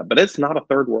Canada, but it's not a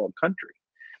third world country.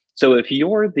 So if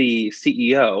you're the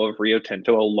CEO of Rio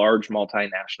Tinto, a large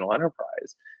multinational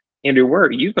enterprise, Andrew, where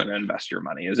are you going to invest your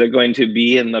money? Is it going to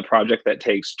be in the project that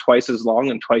takes twice as long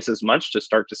and twice as much to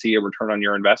start to see a return on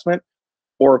your investment,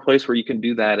 or a place where you can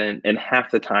do that in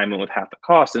half the time and with half the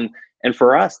cost? And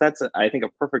for us, that's, I think, a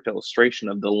perfect illustration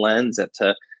of the lens that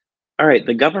to all right,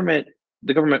 the government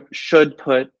should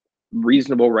put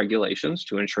reasonable regulations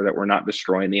to ensure that we're not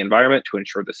destroying the environment, to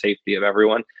ensure the safety of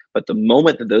everyone. But the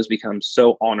moment that those become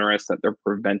so onerous that they're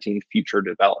preventing future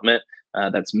development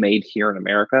that's made here in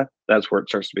America, that's where it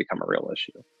starts to become a real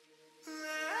issue.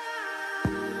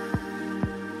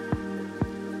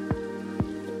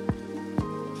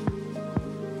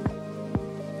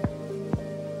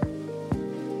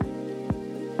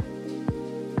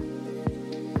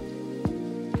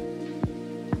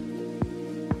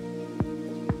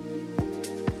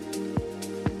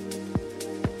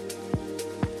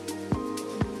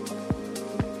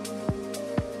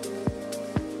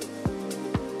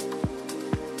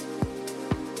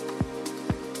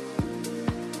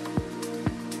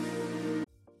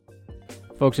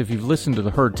 Folks, if you've listened to the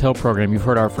Heard Tell program, you've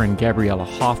heard our friend Gabriella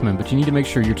Hoffman, but you need to make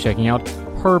sure you're checking out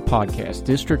her podcast,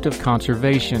 District of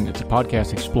Conservation. It's a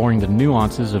podcast exploring the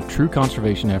nuances of true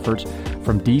conservation efforts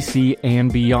from DC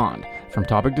and beyond. From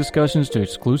topic discussions to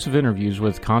exclusive interviews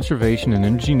with conservation and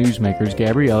energy newsmakers,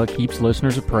 Gabriella keeps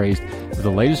listeners appraised of the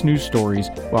latest news stories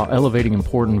while elevating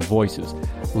important voices.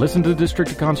 Listen to District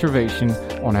of Conservation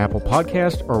on Apple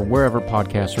Podcasts or wherever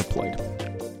podcasts are played.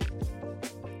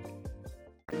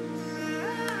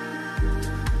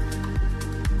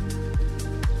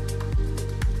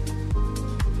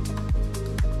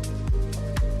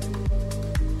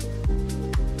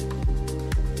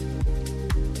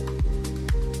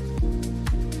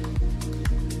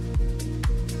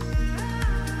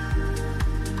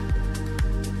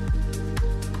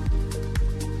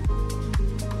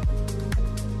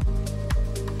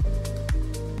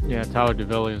 Yeah, Tyler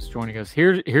DeVilla is joining us.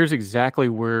 Here's exactly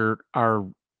where our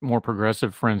more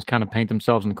progressive friends kind of paint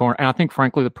themselves in the corner. And I think,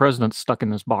 frankly, the president's stuck in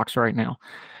this box right now.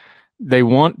 They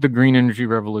want the green energy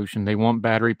revolution. They want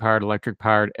battery-powered,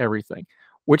 electric-powered, everything,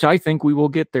 which I think we will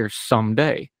get there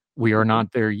someday. We are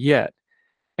not there yet.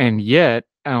 And yet,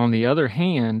 on the other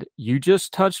hand, you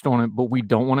just touched on it, but we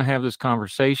don't want to have this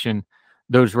conversation.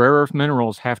 Those rare earth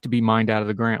minerals have to be mined out of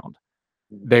the ground.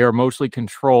 They are mostly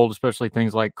controlled, especially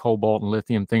things like cobalt and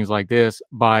lithium, things like this,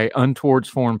 by untoward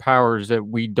foreign powers that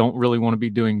we don't really want to be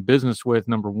doing business with,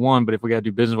 number one. But if we got to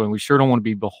do business with them, we sure don't want to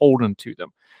be beholden to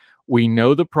them. We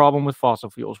know the problem with fossil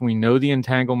fuels. We know the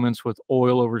entanglements with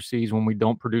oil overseas when we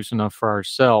don't produce enough for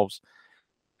ourselves.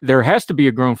 There has to be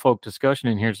a grown folk discussion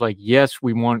in here. It's like, yes,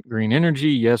 we want green energy.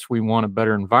 Yes, we want a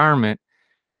better environment.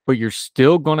 But you're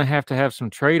still going to have some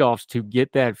trade-offs to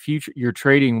get that future. You're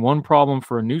trading one problem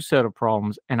for a new set of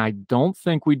problems. And I don't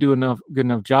think we do good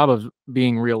enough job of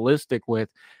being realistic with,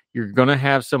 you're going to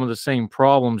have some of the same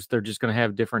problems. They're just going to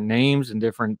have different names and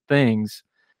different things.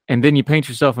 And then you paint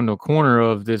yourself into a corner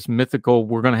of this mythical,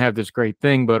 we're going to have this great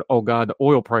thing, but oh God, the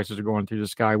oil prices are going through the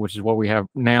sky, which is what we have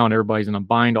now. And everybody's in a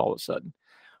bind all of a sudden.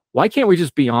 Why can't we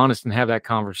just be honest and have that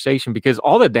conversation? Because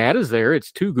all the data is there.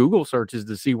 It's 2 Google searches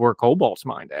to see where cobalt's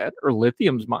mined at or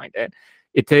lithium's mined at.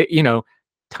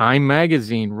 Time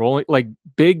Magazine, rolling, like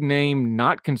big name,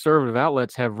 not conservative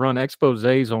outlets have run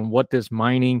exposés on what this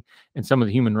mining and some of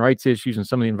the human rights issues and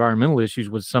some of the environmental issues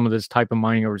with some of this type of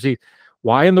mining overseas.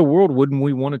 Why in the world wouldn't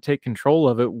we want to take control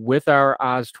of it with our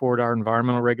eyes toward our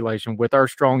environmental regulation, with our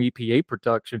strong EPA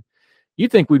protection? You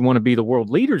think we'd want to be the world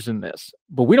leaders in this,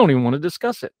 but we don't even want to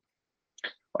discuss it.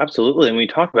 Absolutely. And we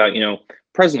talk about,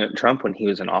 President Trump, when he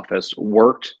was in office,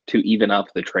 worked to even up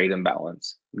the trade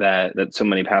imbalance that so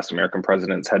many past American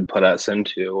presidents had put us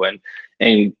into.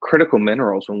 And critical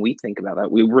minerals, when we think about that,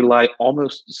 we rely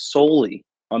almost solely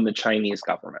on the Chinese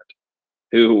government,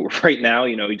 who right now,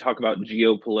 we talk about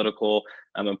geopolitical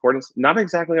importance, not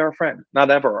exactly our friend,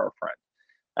 not ever our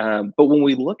friend. But when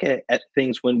we look at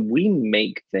things, when we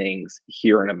make things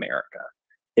here in America,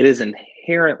 it is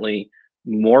inherently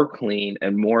more clean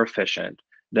and more efficient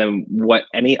than what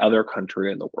any other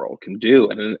country in the world can do.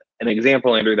 And an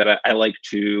example, Andrew, that I like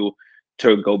to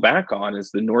go back on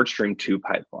is the Nord Stream 2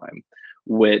 pipeline,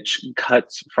 which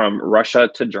cuts from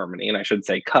Russia to Germany. And I should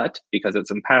say cut because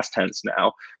it's in past tense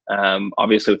now.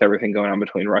 Obviously, with everything going on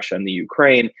between Russia and the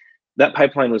Ukraine, that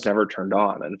pipeline was never turned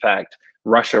on. In fact,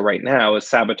 Russia right now is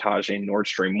sabotaging Nord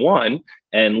Stream 1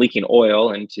 and leaking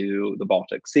oil into the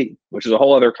Baltic Sea, which is a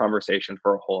whole other conversation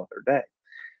for a whole other day.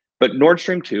 But Nord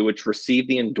Stream 2, which received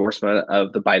the endorsement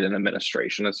of the Biden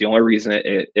administration, that's the only reason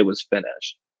it was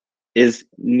finished, is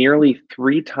nearly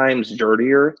 3 times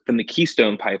dirtier than the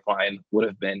Keystone pipeline would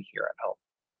have been here at home.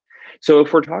 So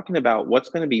if we're talking about what's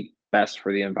going to be best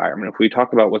for the environment, if we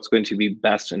talk about what's going to be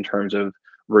best in terms of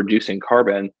reducing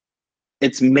carbon,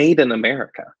 it's made in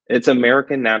America. It's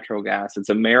American natural gas. It's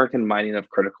American mining of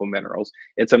critical minerals.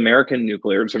 It's American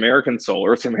nuclear. It's American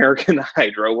solar. It's American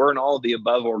hydro. We're an all of the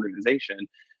above organization.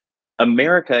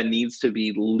 America needs to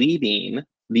be leading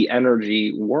the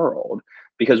energy world,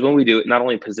 because when we do, it not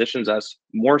only positions us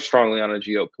more strongly on a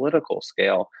geopolitical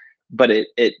scale, but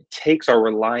it takes our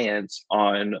reliance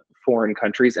on foreign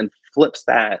countries and flips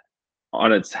that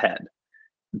on its head.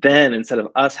 Then instead of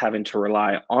us having to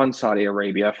rely on Saudi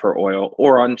Arabia for oil,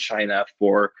 or on China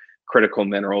for critical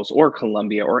minerals, or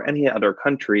Colombia or any other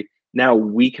country, now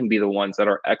we can be the ones that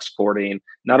are exporting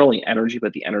not only energy,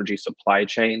 but the energy supply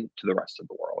chain to the rest of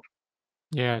the world.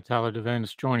 Yeah, Tyler Devine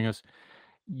is joining us.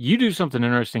 You do something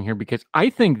interesting here, because I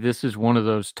think this is one of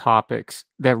those topics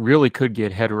that really could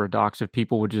get heterodox if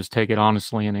people would just take it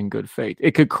honestly and in good faith.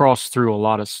 It could cross through a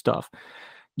lot of stuff.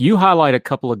 You highlight a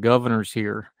couple of governors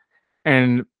here,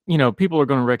 and people are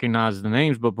going to recognize the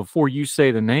names, but before you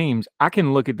say the names, I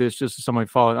can look at this just as somebody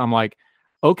followed. I'm like,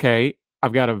 okay,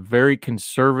 I've got a very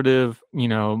conservative,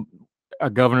 a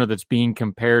governor that's being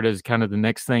compared as kind of the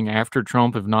next thing after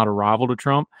Trump, if not a rival to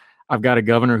Trump. I've got a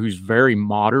governor who's very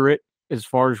moderate as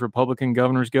far as Republican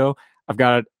governors go. I've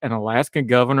got an Alaska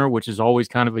governor, which is always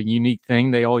kind of a unique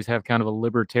thing. They always have kind of a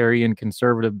libertarian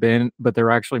conservative bent, but they're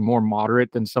actually more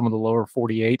moderate than some of the lower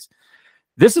 48s.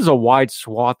 This is a wide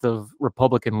swath of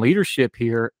Republican leadership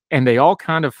here, and they all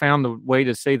kind of found the way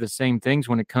to say the same things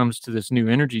when it comes to this new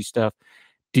energy stuff.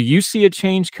 Do you see a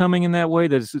change coming in that way,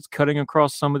 that it's cutting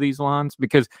across some of these lines?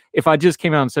 Because if I just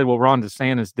came out and said, well, Ron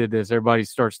DeSantis did this, everybody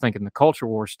starts thinking the culture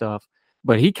war stuff.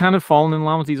 But he kind of fallen in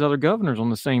line with these other governors on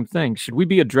the same thing. Should we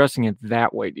be addressing it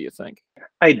that way, do you think?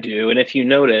 I do. And if you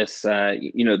notice,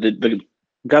 the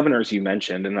governors you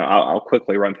mentioned, and I'll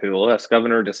quickly run through the list.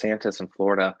 Governor DeSantis in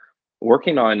Florida,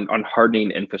 working on hardening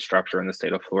infrastructure in the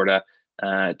state of Florida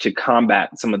to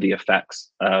combat some of the effects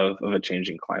of a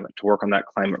changing climate, to work on that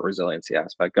climate resiliency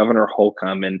aspect. Governor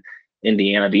Holcomb in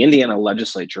Indiana, the Indiana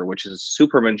legislature, which is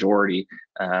super majority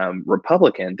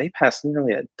Republican, they passed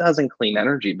nearly a dozen clean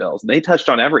energy bills. They touched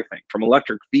on everything from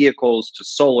electric vehicles to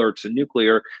solar to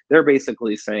nuclear. They're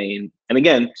basically saying, and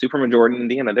again, super majority in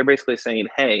Indiana, they're basically saying,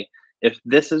 hey, if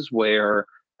this is where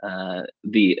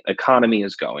the economy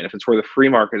is going, if it's where the free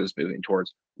market is moving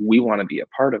towards, we want to be a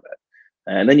part of it.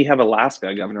 And then you have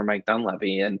Alaska, Governor Mike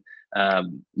Dunleavy, and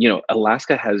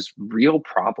Alaska has real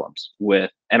problems with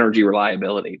energy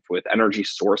reliability, with energy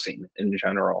sourcing in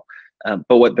general.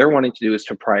 But what they're wanting to do is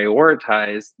to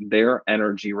prioritize their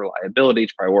energy reliability,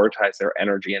 to prioritize their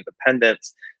energy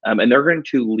independence, and they're going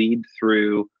to lead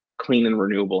through clean and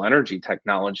renewable energy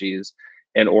technologies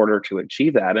in order to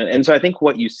achieve that. And so I think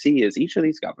what you see is each of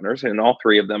these governors, and all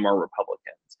three of them are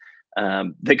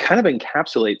Republicans, they kind of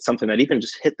encapsulate something that even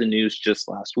just hit the news just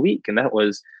last week, and that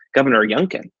was Governor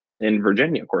Youngkin in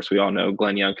Virginia. Of course, we all know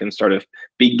Glenn Youngkin started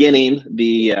beginning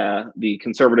the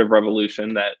conservative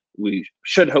revolution that we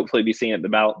should hopefully be seeing at the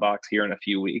ballot box here in a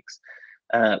few weeks.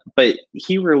 But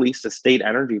he released a state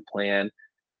energy plan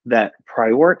that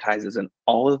prioritizes an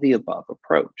all of the above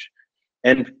approach.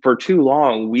 And for too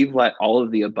long, we've let all of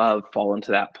the above fall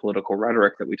into that political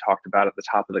rhetoric that we talked about at the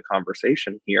top of the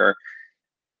conversation here.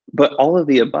 But all of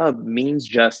the above means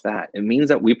just that. It means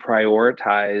that we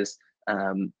prioritize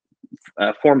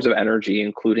forms of energy,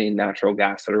 including natural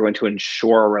gas, that are going to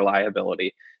ensure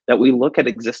reliability, that we look at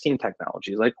existing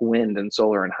technologies like wind and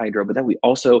solar and hydro, but that we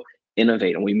also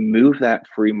innovate and we move that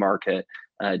free market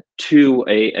to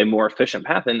a more efficient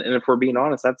path. And if we're being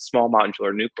honest, that's small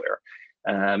modular nuclear.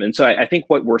 And so I think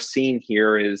what we're seeing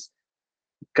here is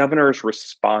governors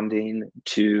responding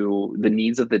to the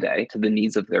needs of the day, to the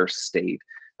needs of their state.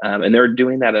 And they're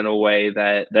doing that in a way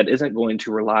that isn't going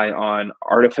to rely on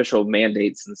artificial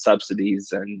mandates and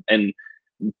subsidies and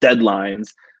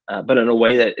deadlines, but in a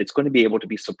way that it's going to be able to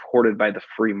be supported by the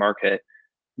free market,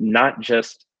 not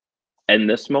just in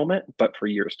this moment, but for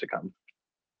years to come.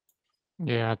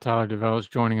 Yeah, Tyler DeVoe is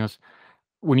joining us.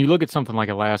 When you look at something like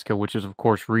Alaska, which is, of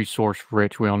course, resource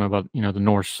rich, we all know about, the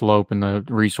North Slope and the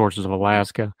resources of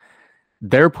Alaska,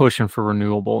 they're pushing for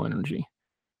renewable energy.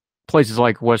 Places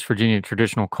like West Virginia,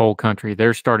 traditional coal country,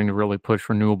 they're starting to really push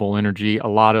renewable energy. A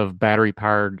lot of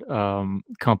battery-powered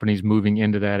companies moving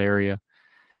into that area.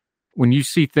 When you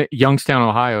see Youngstown,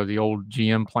 Ohio, the old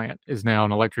GM plant is now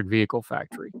an electric vehicle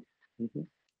factory. Mm-hmm.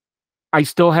 I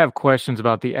still have questions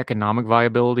about the economic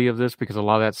viability of this because a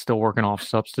lot of that's still working off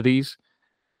subsidies.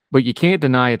 But you can't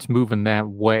deny it's moving that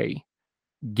way.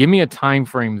 Give me a time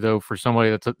frame, though, for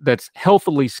somebody that's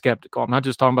healthily skeptical. I'm not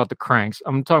just talking about the cranks.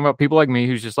 I'm talking about people like me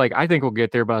who's just like, I think we'll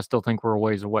get there, but I still think we're a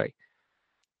ways away.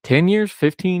 10 years,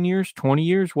 15 years, 20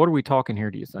 years? What are we talking here,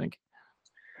 do you think?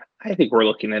 I think we're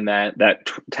looking in that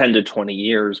 10 to 20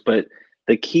 years. But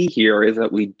the key here is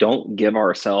that we don't give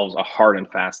ourselves a hard and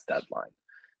fast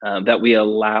deadline, that we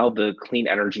allow the clean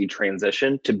energy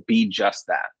transition to be just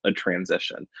that, a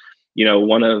transition.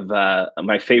 One of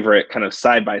my favorite kind of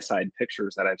side-by-side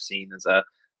pictures that I've seen is a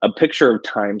picture of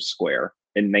Times Square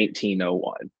in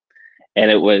 1901. And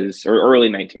it was, or early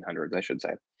 1900s, I should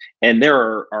say. And there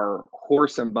are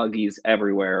horse and buggies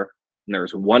everywhere. And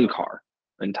there's one car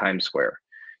in Times Square.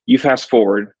 You fast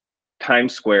forward,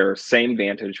 Times Square, same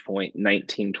vantage point,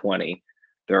 1920.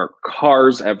 There are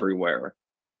cars everywhere.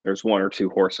 There's one or two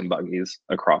horse and buggies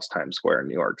across Times Square in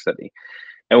New York City.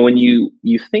 And when you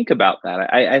think about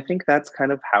that, I think that's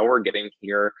kind of how we're getting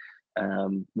here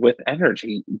with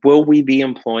energy. Will we be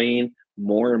employing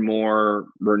more and more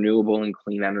renewable and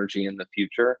clean energy in the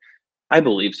future? I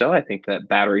believe so. I think that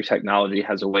battery technology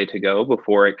has a way to go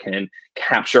before it can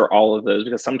capture all of those,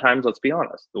 because sometimes, let's be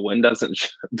honest, the wind doesn't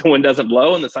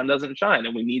blow and the sun doesn't shine,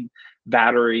 and we need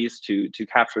batteries to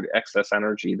capture the excess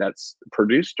energy that's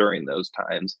produced during those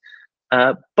times.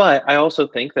 But I also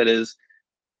think that as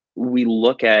we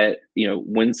look at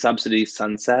when subsidies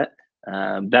sunset,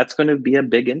 that's going to be a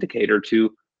big indicator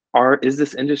to is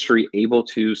this industry able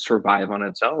to survive on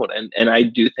its own? And I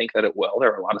do think that it will.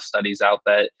 There are a lot of studies out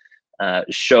that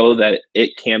show that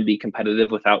it can be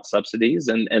competitive without subsidies,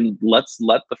 and let's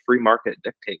let the free market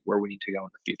dictate where we need to go in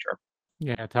the future.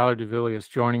 Yeah, Tyler DeVilliers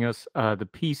joining us. The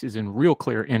piece is in Real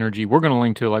Clear Energy. We're going to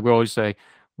link to it, like we always say.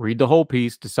 Read the whole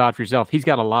piece, decide for yourself. He's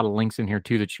got a lot of links in here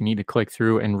too that you need to click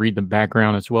through and read the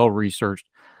background. It's well researched.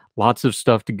 Lots of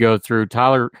stuff to go through.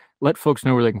 Tyler, let folks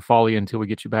know where they can follow you until we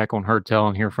get you back on Heard Tell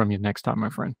and hear from you next time, my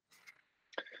friend.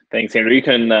 Thanks, Andrew. You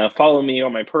can follow me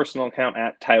on my personal account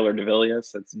at Tyler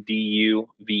DeVilliers. That's DUVELIUS.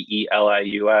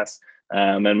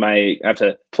 And I have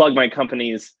to plug my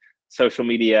company's social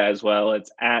media as well. It's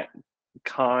at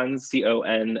Cons,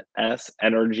 CONS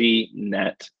Energy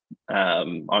Net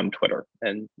on Twitter,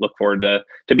 and look forward to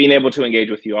being able to engage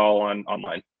with you all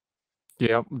online.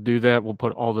 Yeah, we'll do that. We'll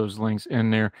put all those links in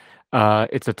there.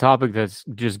 It's a topic that's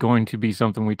just going to be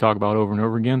something we talk about over and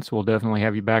over again. So we'll definitely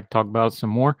have you back to talk about it some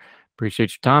more.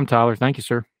 Appreciate your time, Tyler. Thank you,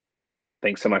 sir.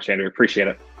 Thanks so much, Andrew. Appreciate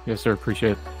it. Yes, sir.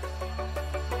 Appreciate it.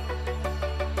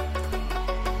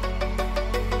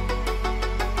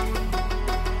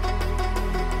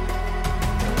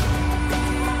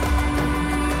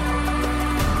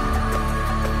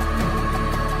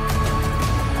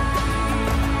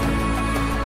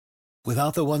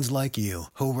 Without the ones like you,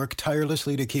 who work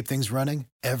tirelessly to keep things running,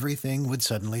 everything would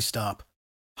suddenly stop.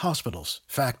 Hospitals,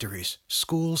 factories,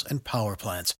 schools, and power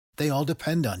plants, they all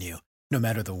depend on you. No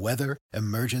matter the weather,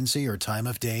 emergency, or time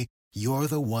of day, you're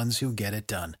the ones who get it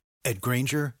done. At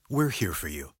Grainger, we're here for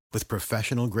you with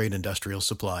professional-grade industrial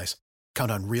supplies.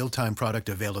 Count on real-time product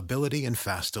availability and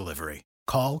fast delivery.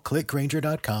 Call,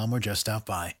 clickgrainger.com, or just stop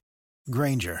by.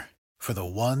 Grainger, for the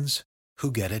ones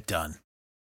who get it done.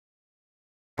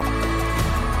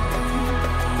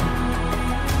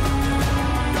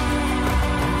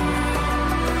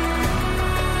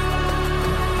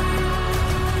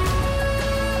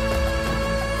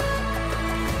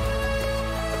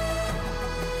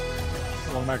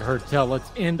 Back to Heard Tell.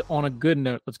 Let's end on a good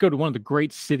note. Let's go to one of the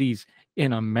great cities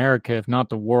in America, if not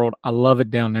the world. I love it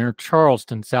down there.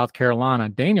 Charleston, South Carolina.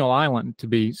 Daniel Island, to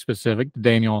be specific. The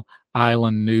Daniel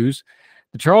Island News.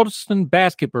 The Charleston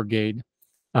Basket Brigade.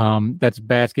 That's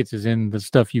baskets is in the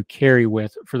stuff you carry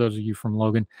with, for those of you from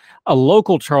Logan. A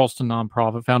local Charleston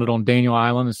nonprofit founded on Daniel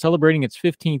Island is celebrating its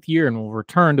 15th year and will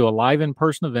return to a live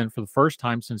in-person event for the first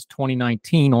time since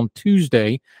 2019 on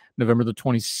Tuesday, November the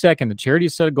 22nd. The charity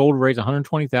has set a goal to raise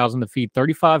 $120,000 to feed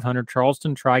 3,500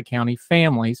 Charleston Tri-County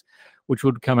families, which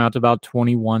would come out to about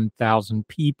 21,000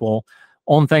 people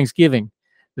on Thanksgiving.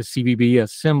 The CBB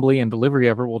assembly and delivery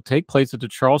effort will take place at the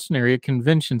Charleston Area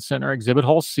Convention Center, Exhibit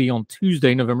Hall C, on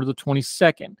Tuesday, November the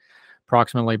 22nd,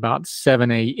 approximately about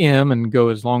 7 a.m., and go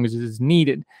as long as it is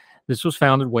needed. This was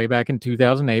founded way back in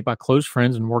 2008 by close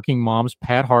friends and working moms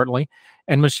Pat Hartley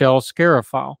and Michelle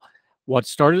Scarafile. What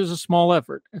started as a small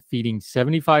effort, feeding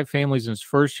 75 families in its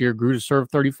first year, grew to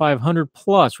serve 3,500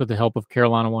 plus with the help of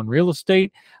Carolina One Real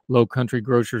Estate, Low Country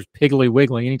Grocers, Piggly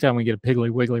Wiggly. Anytime we get a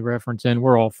Piggly Wiggly reference in,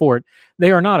 we're all for it.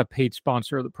 They are not a paid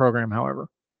sponsor of the program, however.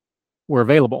 We're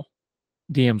available.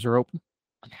 DMs are open.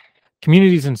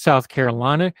 Communities in South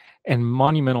Carolina and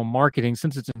Monumental Marketing.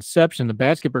 Since its inception, the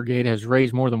Basket Brigade has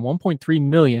raised more than $1.3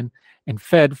 million and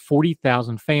fed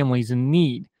 40,000 families in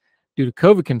need. Due to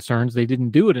COVID concerns, they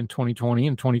didn't do it in 2020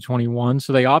 and 2021,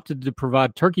 so they opted to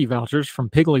provide turkey vouchers from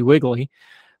Piggly Wiggly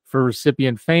for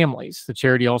recipient families. The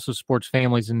charity also supports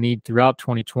families in need throughout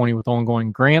 2020 with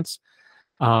ongoing grants.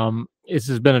 This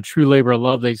has been a true labor of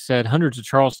love, they said. Hundreds of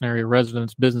Charleston area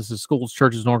residents, businesses, schools,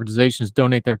 churches, and organizations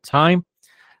donate their time.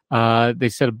 They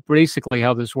said basically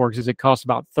how this works is it costs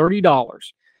about $30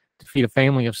 to feed a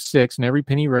family of 6, and every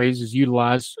penny raised is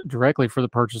utilized directly for the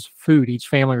purchase of food. Each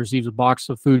family receives a box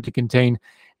of food to contain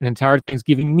an entire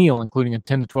Thanksgiving meal, including a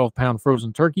 10 to 12 pound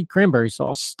frozen turkey, cranberry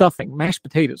sauce, stuffing, mashed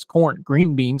potatoes, corn,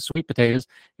 green beans, sweet potatoes.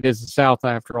 It is the South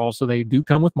after all, so they do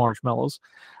come with marshmallows,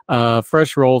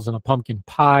 fresh rolls, and a pumpkin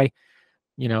pie.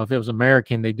 You know, if it was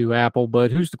American, they do apple,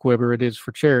 but who's the quibber? It is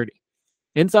for charity.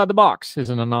 Inside the box is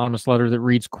an anonymous letter that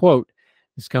reads, quote,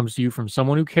 "This comes to you from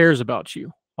someone who cares about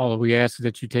you. All that we ask is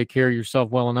that you take care of yourself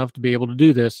well enough to be able to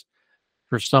do this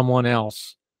for someone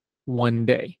else one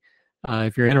day."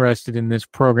 If you're interested in this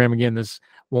program, again, this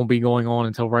won't be going on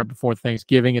until right before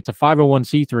Thanksgiving. It's a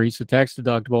 501c3, so tax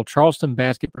deductible,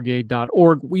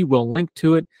 charlestonbasketbrigade.org. We will link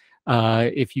to it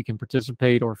if you can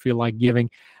participate or feel like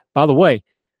giving. By the way,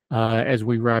 as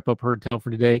we wrap up Heard Tell for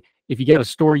today, if you got a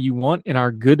story you want in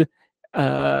our good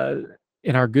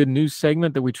news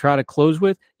segment that we try to close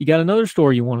with, you got another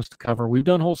story you want us to cover. We've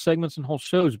done whole segments and whole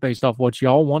shows based off what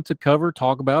y'all want to cover,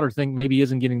 talk about, or think maybe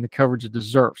isn't getting the coverage it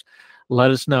deserves. Let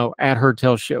us know at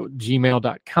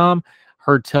heardtellshow@gmail.com,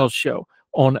 heardtellshow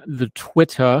on the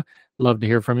Twitter. Love to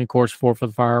hear from you. Of course, 4 for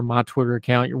the Fire, my Twitter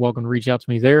account. You're welcome to reach out to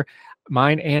me there.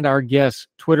 Mine and our guests'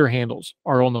 Twitter handles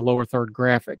are on the lower third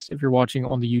graphics if you're watching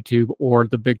on the YouTube or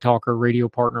the Big Talker Radio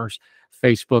Partners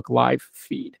Facebook Live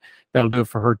feed. That'll do it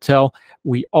for Heard Tell.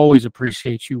 We always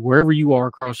appreciate you wherever you are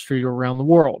across the street or around the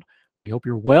world. We hope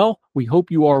you're well. We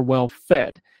hope you are well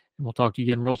fed. And we'll talk to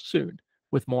you again real soon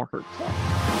with more Heard Tell.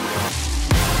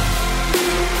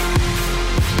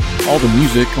 All the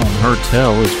music on Heard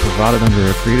Tell is provided under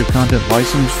a Creative Content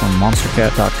license from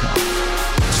monstercat.com.